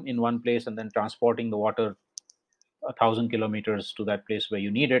dam in one place and then transporting the water 1,000 kilometers to that place where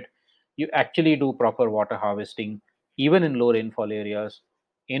you need it, you actually do proper water harvesting, even in low rainfall areas,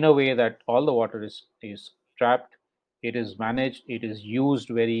 in a way that all the water is trapped, it is managed, it is used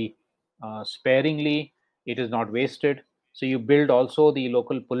very sparingly, it is not wasted. So you build also the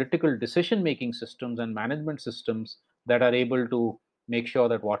local political decision making systems and management systems that are able to make sure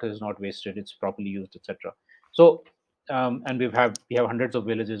that water is not wasted, it's properly used, etc. So and we have hundreds of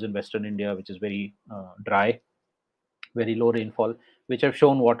villages in Western India, which is very dry, very low rainfall, which have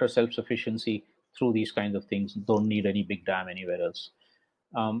shown water self-sufficiency through these kinds of things. Don't need any big dam anywhere else.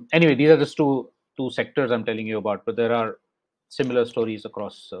 Anyway, these are just two sectors I'm telling you about, but there are similar stories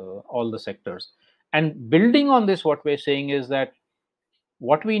across all the sectors. And building on this, what we're saying is that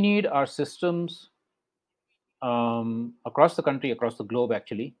what we need are systems across the country, across the globe,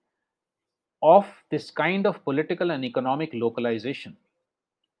 actually, of this kind of political and economic localization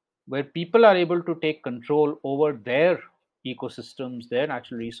where people are able to take control over their ecosystems, their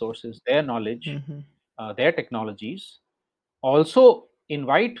natural resources, their knowledge, Mm-hmm. their technologies. Also,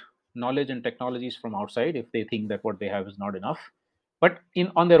 invite knowledge and technologies from outside if they think that what they have is not enough, but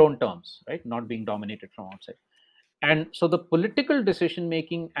in on their own terms, right? Not being dominated from outside. And so, the political decision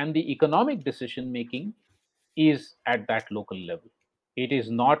making and the economic decision making is at that local level. It is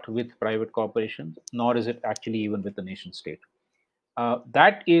not with private corporations, nor is it actually even with the nation state.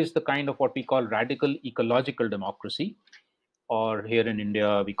 That is the kind of what we call radical ecological democracy, or here in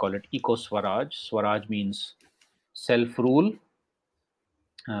India, we call it eco Swaraj. Swaraj means self rule,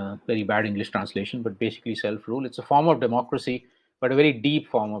 very bad English translation, but basically self rule. It's a form of democracy, but a very deep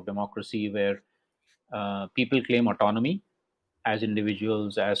form of democracy where people claim autonomy as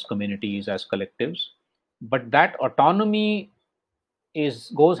individuals, as communities, as collectives. But that autonomy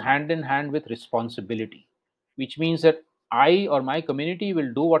is goes hand in hand with responsibility, which means that I or my community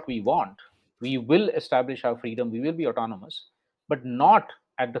will do what we want. We will establish our freedom, we will be autonomous, but not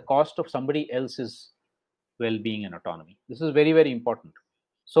at the cost of somebody else's well-being and autonomy. This is very, very important.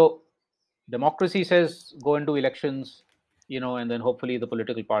 So democracy says go into elections, and then hopefully the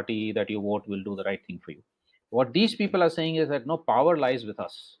political party that you vote will do the right thing for you. What these people are saying is that no, power lies with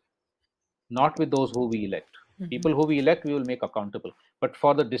us, not with those who we elect. Mm-hmm. People who we elect, we will make accountable. But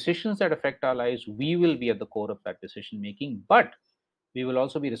for the decisions that affect our lives, we will be at the core of that decision making. But we will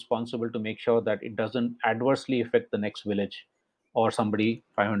also be responsible to make sure that it doesn't adversely affect the next village or somebody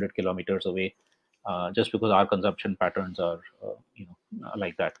 500 kilometers away, just because our consumption patterns are,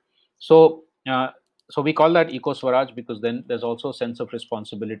 like that. So, so we call that eco swaraj because then there's also a sense of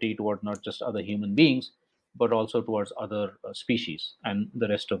responsibility toward not just other human beings, but also towards other species and the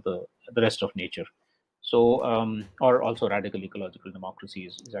rest of nature. So, or also radical ecological democracy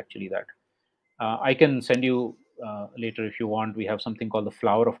is actually that. I can send you later if you want. We have something called the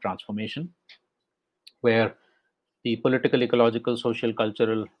flower of transformation, where the political, ecological, social,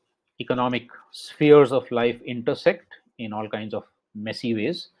 cultural, economic spheres of life intersect in all kinds of messy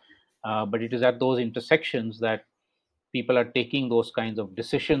ways. But it is at those intersections that people are taking those kinds of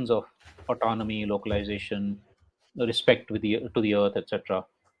decisions of autonomy, localization, respect to the earth, etc.,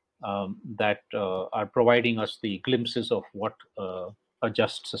 that are providing us the glimpses of what a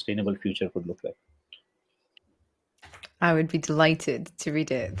just sustainable future could look like. I would be delighted to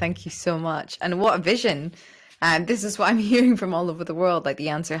read it. Thank you so much. And what a vision. And this is what I'm hearing from all over the world. Like the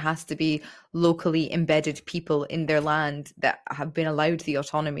answer has to be locally embedded people in their land that have been allowed the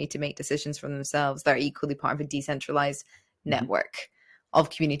autonomy to make decisions for themselves, that are equally part of a decentralized Mm-hmm. network of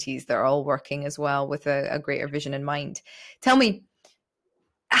communities that are all working as well with a greater vision in mind. Tell me,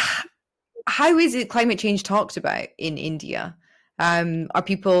 how is it climate change talked about in India? Are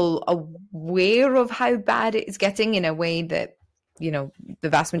people aware of how bad it is getting in a way that, you know, the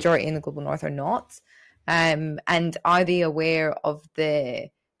vast majority in the global north are not? And are they aware of the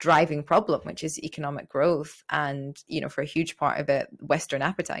driving problem, which is economic growth and, you know, for a huge part of it, Western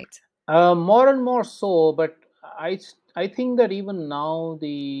appetite? More and more so, but I think that even now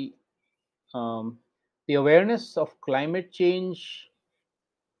um, the awareness of climate change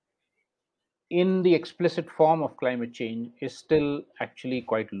in the explicit form of climate change is still actually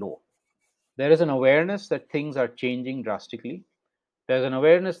quite low. There is an awareness that things are changing drastically. There's an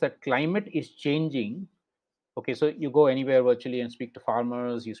awareness that climate is changing. Okay, so you go anywhere virtually and speak to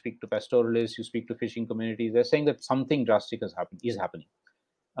farmers, you speak to pastoralists, you speak to fishing communities. They're saying that something drastic is happening.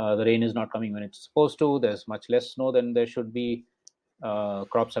 The rain is not coming when it's supposed to. There's much less snow than there should be.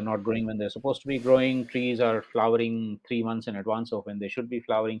 Crops are not growing when they're supposed to be growing. Trees are flowering 3 months in advance of when they should be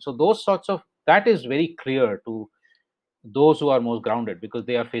flowering. So those sorts of that is very clear to those who are most grounded because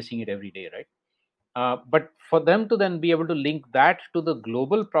they are facing it every day, right? But for them to then be able to link that to the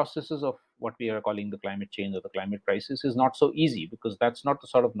global processes of what we are calling the climate change or the climate crisis is not so easy because that's not the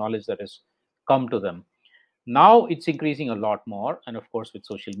sort of knowledge that has come to them. Now it's increasing a lot more, and of course, with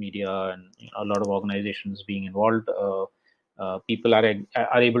social media and a lot of organizations being involved, people are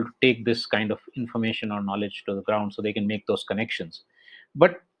able to take this kind of information or knowledge to the ground, so they can make those connections.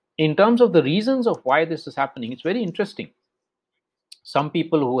 But in terms of the reasons of why this is happening, it's very interesting. Some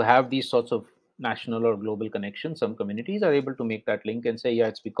people who have these sorts of national or global connections, some communities are able to make that link and say, yeah,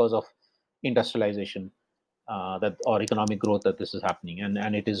 it's because of industrialization that or economic growth that this is happening,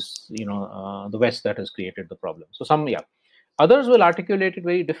 and it is the West that has created the problem. So some, yeah, others will articulate it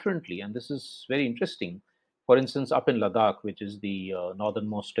very differently, and this is very interesting. For instance, up in Ladakh, which is the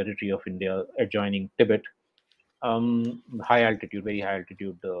northernmost territory of India adjoining Tibet, high altitude, very high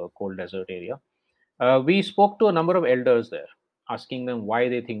altitude, cold desert area. We spoke to a number of elders there, asking them why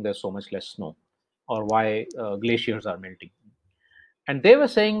they think there's so much less snow or why glaciers are melting. And they were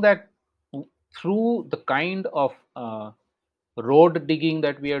saying that through the kind of road digging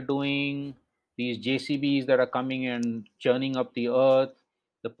that we are doing, these JCBs that are coming and churning up the earth,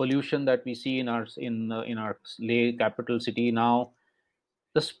 the pollution that we see in our capital city now,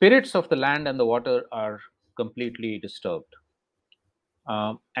 the spirits of the land and the water are completely disturbed.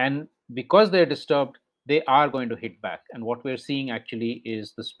 And because they're disturbed, they are going to hit back. And what we're seeing actually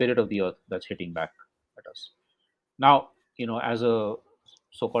is the spirit of the earth that's hitting back at us. Now, as a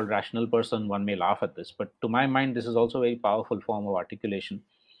so-called rational person, one may laugh at this, but to my mind, this is also a very powerful form of articulation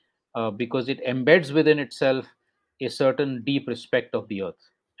because it embeds within itself a certain deep respect of the earth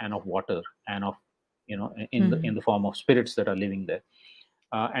and of water and of in the form of spirits that are living there,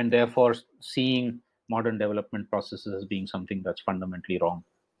 and therefore seeing modern development processes as being something that's fundamentally wrong.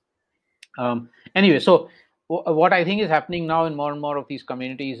 Anyway, so what I think is happening now in more and more of these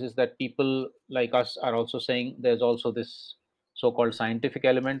communities is that people like us are also saying there's also this so-called scientific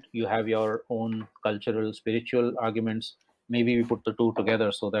element. You have your own cultural, spiritual arguments. Maybe we put the two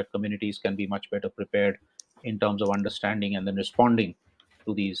together so that communities can be much better prepared in terms of understanding and then responding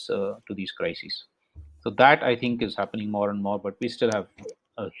to these crises. So that I think is happening more and more, but we still have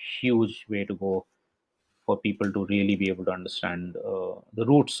a huge way to go for people to really be able to understand the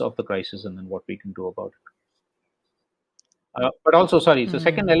roots of the crisis and then what we can do about it. But also, sorry, the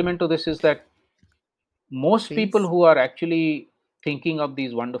second Mm, element to this is that most people please. who are actually thinking of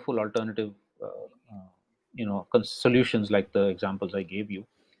these wonderful alternative, solutions like the examples I gave you,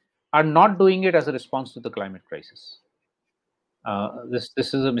 are not doing it as a response to the climate crisis.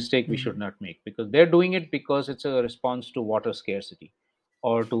 This is a mistake we should Mm. not make because they're doing it because it's a response to water scarcity,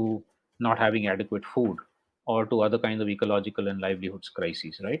 or to not having adequate food, or to other kinds of ecological and livelihoods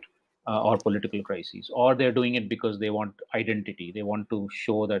crises, right? Or political crises, or they're doing it because they want identity. They want to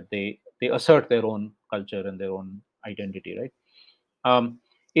show that they assert their own culture and their own identity, right?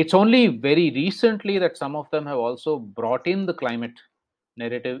 It's only very recently that some of them have also brought in the climate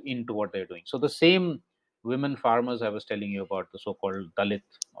narrative into what they're doing. So the same women farmers I was telling you about, the so-called Dalit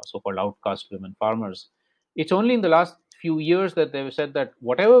or so-called outcast women farmers, it's only in the last few years that they've said that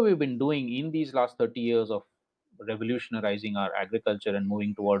whatever we've been doing in these last 30 years of revolutionizing our agriculture and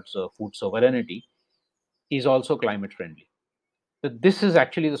moving towards food sovereignty is also climate friendly. that this is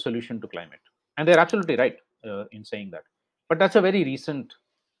actually the solution to climate. And they're absolutely right in saying that. But that's a very recent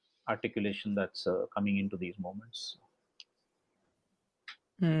articulation that's coming into these moments.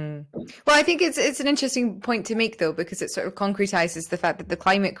 Well, I think it's an interesting point to make though, because it sort of concretizes the fact that the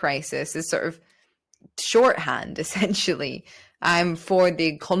climate crisis is sort of shorthand essentially for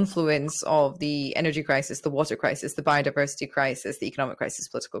the confluence of the energy crisis, the water crisis, the biodiversity crisis, the economic crisis,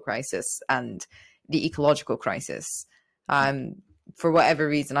 political crisis, and the ecological crisis. For whatever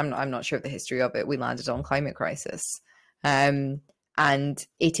reason, I'm not sure of the history of it. We landed on climate crisis, and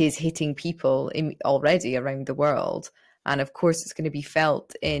it is hitting people already around the world. And of course, it's going to be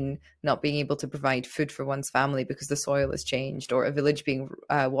felt in not being able to provide food for one's family because the soil has changed, or a village being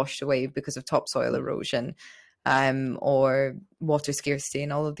washed away because of topsoil erosion, or water scarcity,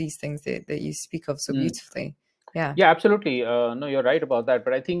 and all of these things that you speak of so beautifully. Yeah. Yeah, absolutely. No, you're right about that.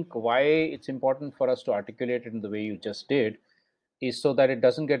 But I think why it's important for us to articulate it in the way you just did is so that it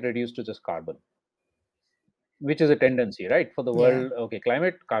doesn't get reduced to just carbon, which is a tendency, right? For the Yeah. world, okay,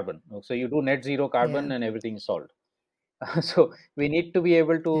 climate, carbon. So you do net zero carbon Yeah. and everything is solved. So we need to be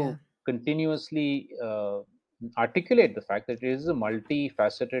able Yeah. to continuously articulate the fact that it is a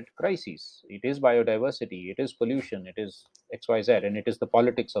multifaceted crisis. It is biodiversity, it is pollution, it is XYZ, and it is the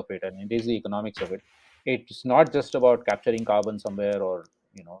politics of it, and it is the economics of it. It's not just about capturing carbon somewhere or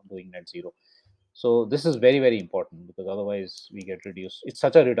doing net zero. So this is very, very important, because otherwise we get reduced. It's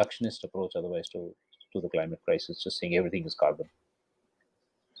such a reductionist approach otherwise to the climate crisis, just saying everything is carbon.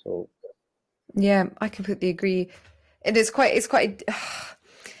 So Yeah, I completely agree. It's quite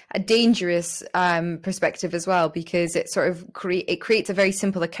a dangerous perspective as well, because it sort of creates a very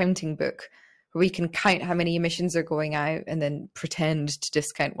simple accounting book where we can count how many emissions are going out and then pretend to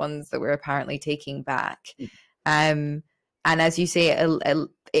discount ones that we're apparently taking back. Um, and as you say, it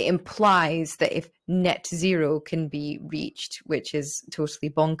implies that if net zero can be reached, which is totally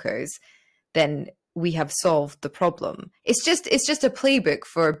bonkers, then we have solved the problem. It's just a playbook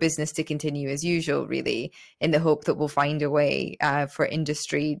for business to continue as usual, really, in the hope that we'll find a way for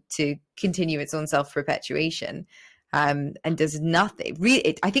industry to continue its own self perpetuation, and does nothing.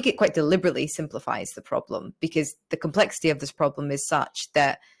 Really, I think it quite deliberately simplifies the problem, because the complexity of this problem is such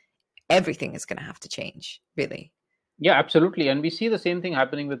that everything is going to have to change, really. yeah, absolutely. And we see the same thing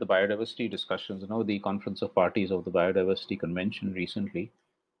happening with the biodiversity discussions. The Conference of Parties of the Biodiversity Convention recently.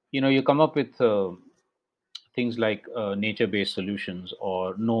 You come up with things like nature-based solutions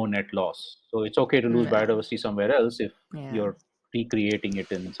or no net loss. So it's okay to lose No. biodiversity somewhere else if Yeah. you're recreating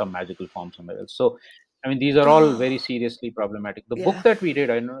it in some magical form somewhere else. So, I mean, these are all very Oh, seriously problematic. The book yeah. that we did,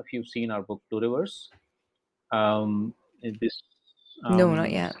 I don't know if you've seen our book, To Rivers. This No, not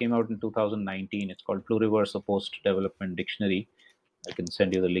this yet. came out in 2019. It's called Pluriverse, a Post-Development Dictionary. I can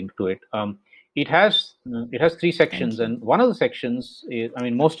send you the link to it. It has three sections, Thank you. and one of the sections is, I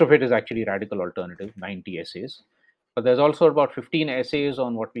mean, most of it is actually radical alternative, 90 essays, but there's also about 15 essays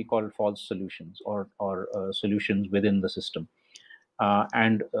on what we call false solutions, or solutions within the system.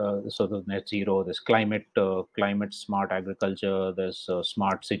 And so there's net zero, there's climate smart agriculture, there's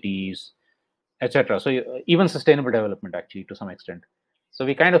smart cities, etc. So even sustainable development, actually, to some extent. So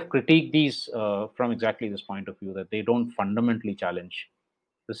we kind of critique these from exactly this point of view, that they don't fundamentally challenge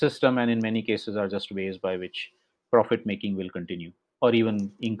the system, and in many cases are just ways by which profit making will continue or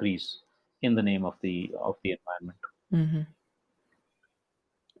even increase in the name of the environment. Hmm.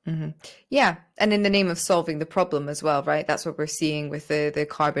 Hmm. Yeah, and in the name of solving the problem as well, right? That's what we're seeing with the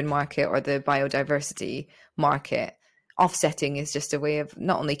carbon market or the biodiversity market. Offsetting is just a way of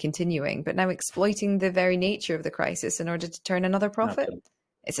not only continuing, but now exploiting the very nature of the crisis in order to turn another profit. Absolutely,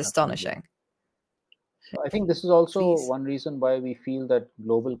 It's absolutely. astonishing. I think this is also Please. one reason why we feel that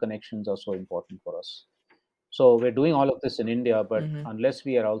global connections are so important for us. So we're doing all of this in India, but Hmm. unless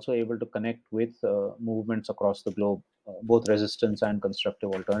we are also able to connect with movements across the globe, both resistance and constructive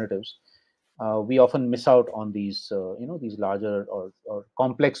alternatives, we often miss out on these larger or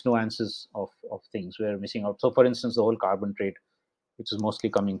complex nuances of things. We're missing out. So, for instance, the whole carbon trade, which is mostly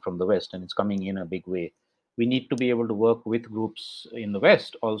coming from the West, and it's coming in a big way. We need to be able to work with groups in the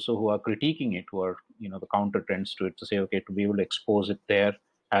West also who are critiquing it, who are the counter trends to it, to say, okay, to be able to expose it there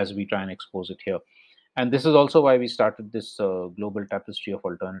as we try and expose it here. And this is also why we started this global tapestry of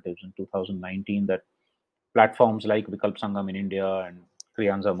alternatives in 2019, that platforms like Vikalp Sangam in India and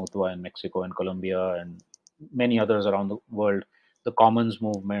Crianza Mutua in Mexico and Colombia and many others around the world, the commons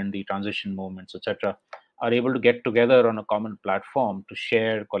movement, the transition movements, etc., are able to get together on a common platform to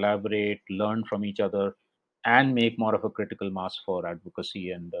share, collaborate, learn from each other, and make more of a critical mass for advocacy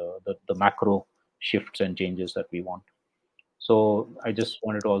and the macro shifts and changes that we want. So I just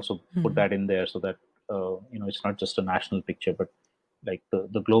wanted to also put Hmm. that in there, so that it's not just a national picture, but like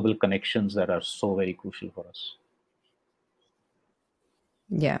the global connections that are so very crucial for us.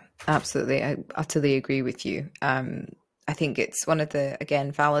 Yeah, absolutely. I utterly agree with you. I think it's one of the,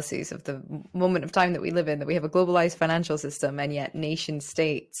 again, fallacies of the moment of time that we live in, that we have a globalized financial system, and yet nation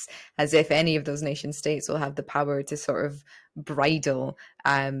states, as if any of those nation states will have the power to sort of bridle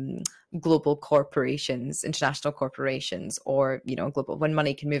global corporations, international corporations, or, global, when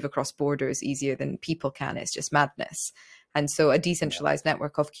money can move across borders easier than people can. It's just madness. And so a decentralized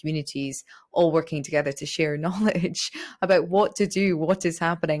network of communities all working together to share knowledge about what to do, what is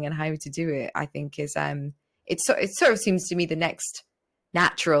happening, and how to do it, I think is it sort of seems to me the next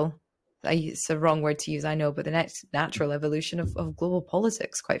natural, it's a wrong word to use, I know, but the next natural evolution of global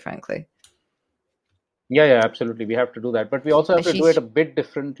politics, quite frankly. Yeah, absolutely. We have to do that, but we also have to do it Ashish, a bit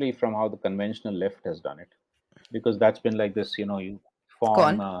differently from how the conventional left has done it, because that's been like this. go Form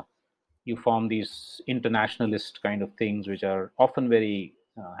on. uh, you form these internationalist kind of things, which are often very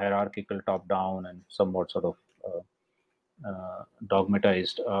hierarchical, top down, and somewhat sort of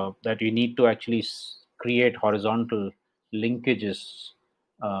dogmatized. That you need to actually create horizontal linkages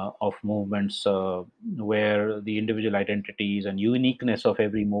of movements, where the individual identities and uniqueness of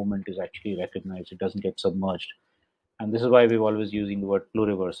every movement is actually recognized. It doesn't get submerged. And this is why we've always using the word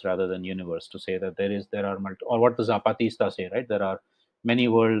pluriverse rather than universe, to say that there are or what the Zapatista say, right? There are many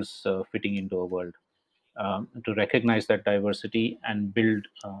worlds fitting into a world. To recognize that diversity and build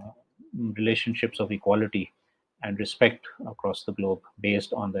relationships of equality and respect across the globe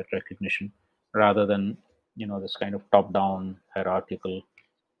based on that recognition, rather than this kind of top-down hierarchical.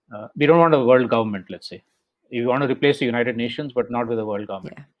 We don't want a world government, let's say. We want to replace the United Nations, but not with a world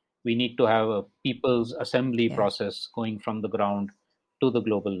government. Yeah, We need to have a people's assembly yeah. process going from the ground to the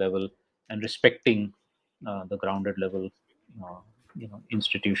global level, and respecting the grounded level uh,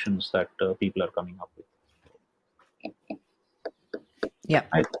 institutions that people are coming up with. Yeah,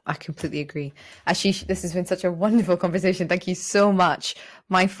 I, I completely agree. Ashish, this has been such a wonderful conversation. Thank you so much.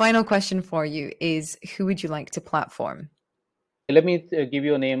 My final question for you is, who would you like to platform? Let me give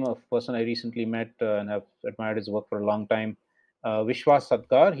you a name of a person I recently met and have admired his work for a long time. Vishwas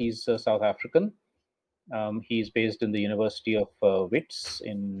Sadkar. He's South African. He's based in the University of Wits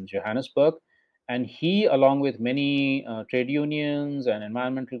in Johannesburg. And he, along with many trade unions and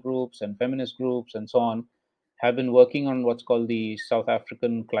environmental groups and feminist groups and so on, have been working on what's called the South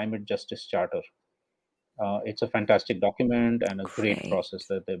African Climate Justice Charter. It's a fantastic document and a great process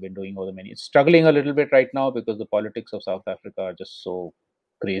Great. that they've been doing over the many. It's struggling a little bit right now because the politics of South Africa are just so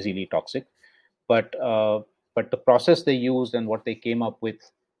crazily toxic. But the process they used and what they came up with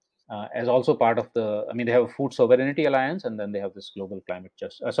as also part of the. I mean, they have a Food Sovereignty Alliance, and then they have this global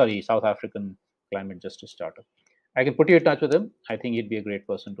South African Climate Justice Charter. I can put you in touch with him. I think he'd be a great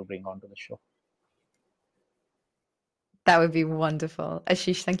person to bring onto the show. That would be wonderful.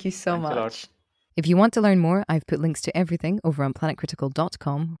 Ashish, thank you so Thanks a lot. much. If you want to learn more, I've put links to everything over on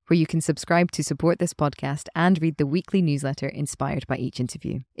planetcritical.com, where you can subscribe to support this podcast and read the weekly newsletter inspired by each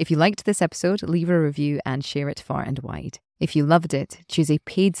interview. If you liked this episode, leave a review and share it far and wide. If you loved it, choose a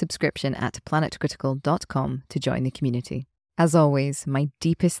paid subscription at planetcritical.com to join the community. As always, my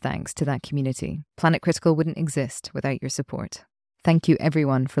deepest thanks to that community. Planet Critical wouldn't exist without your support. Thank you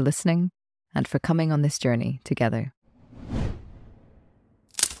everyone for listening and for coming on this journey together.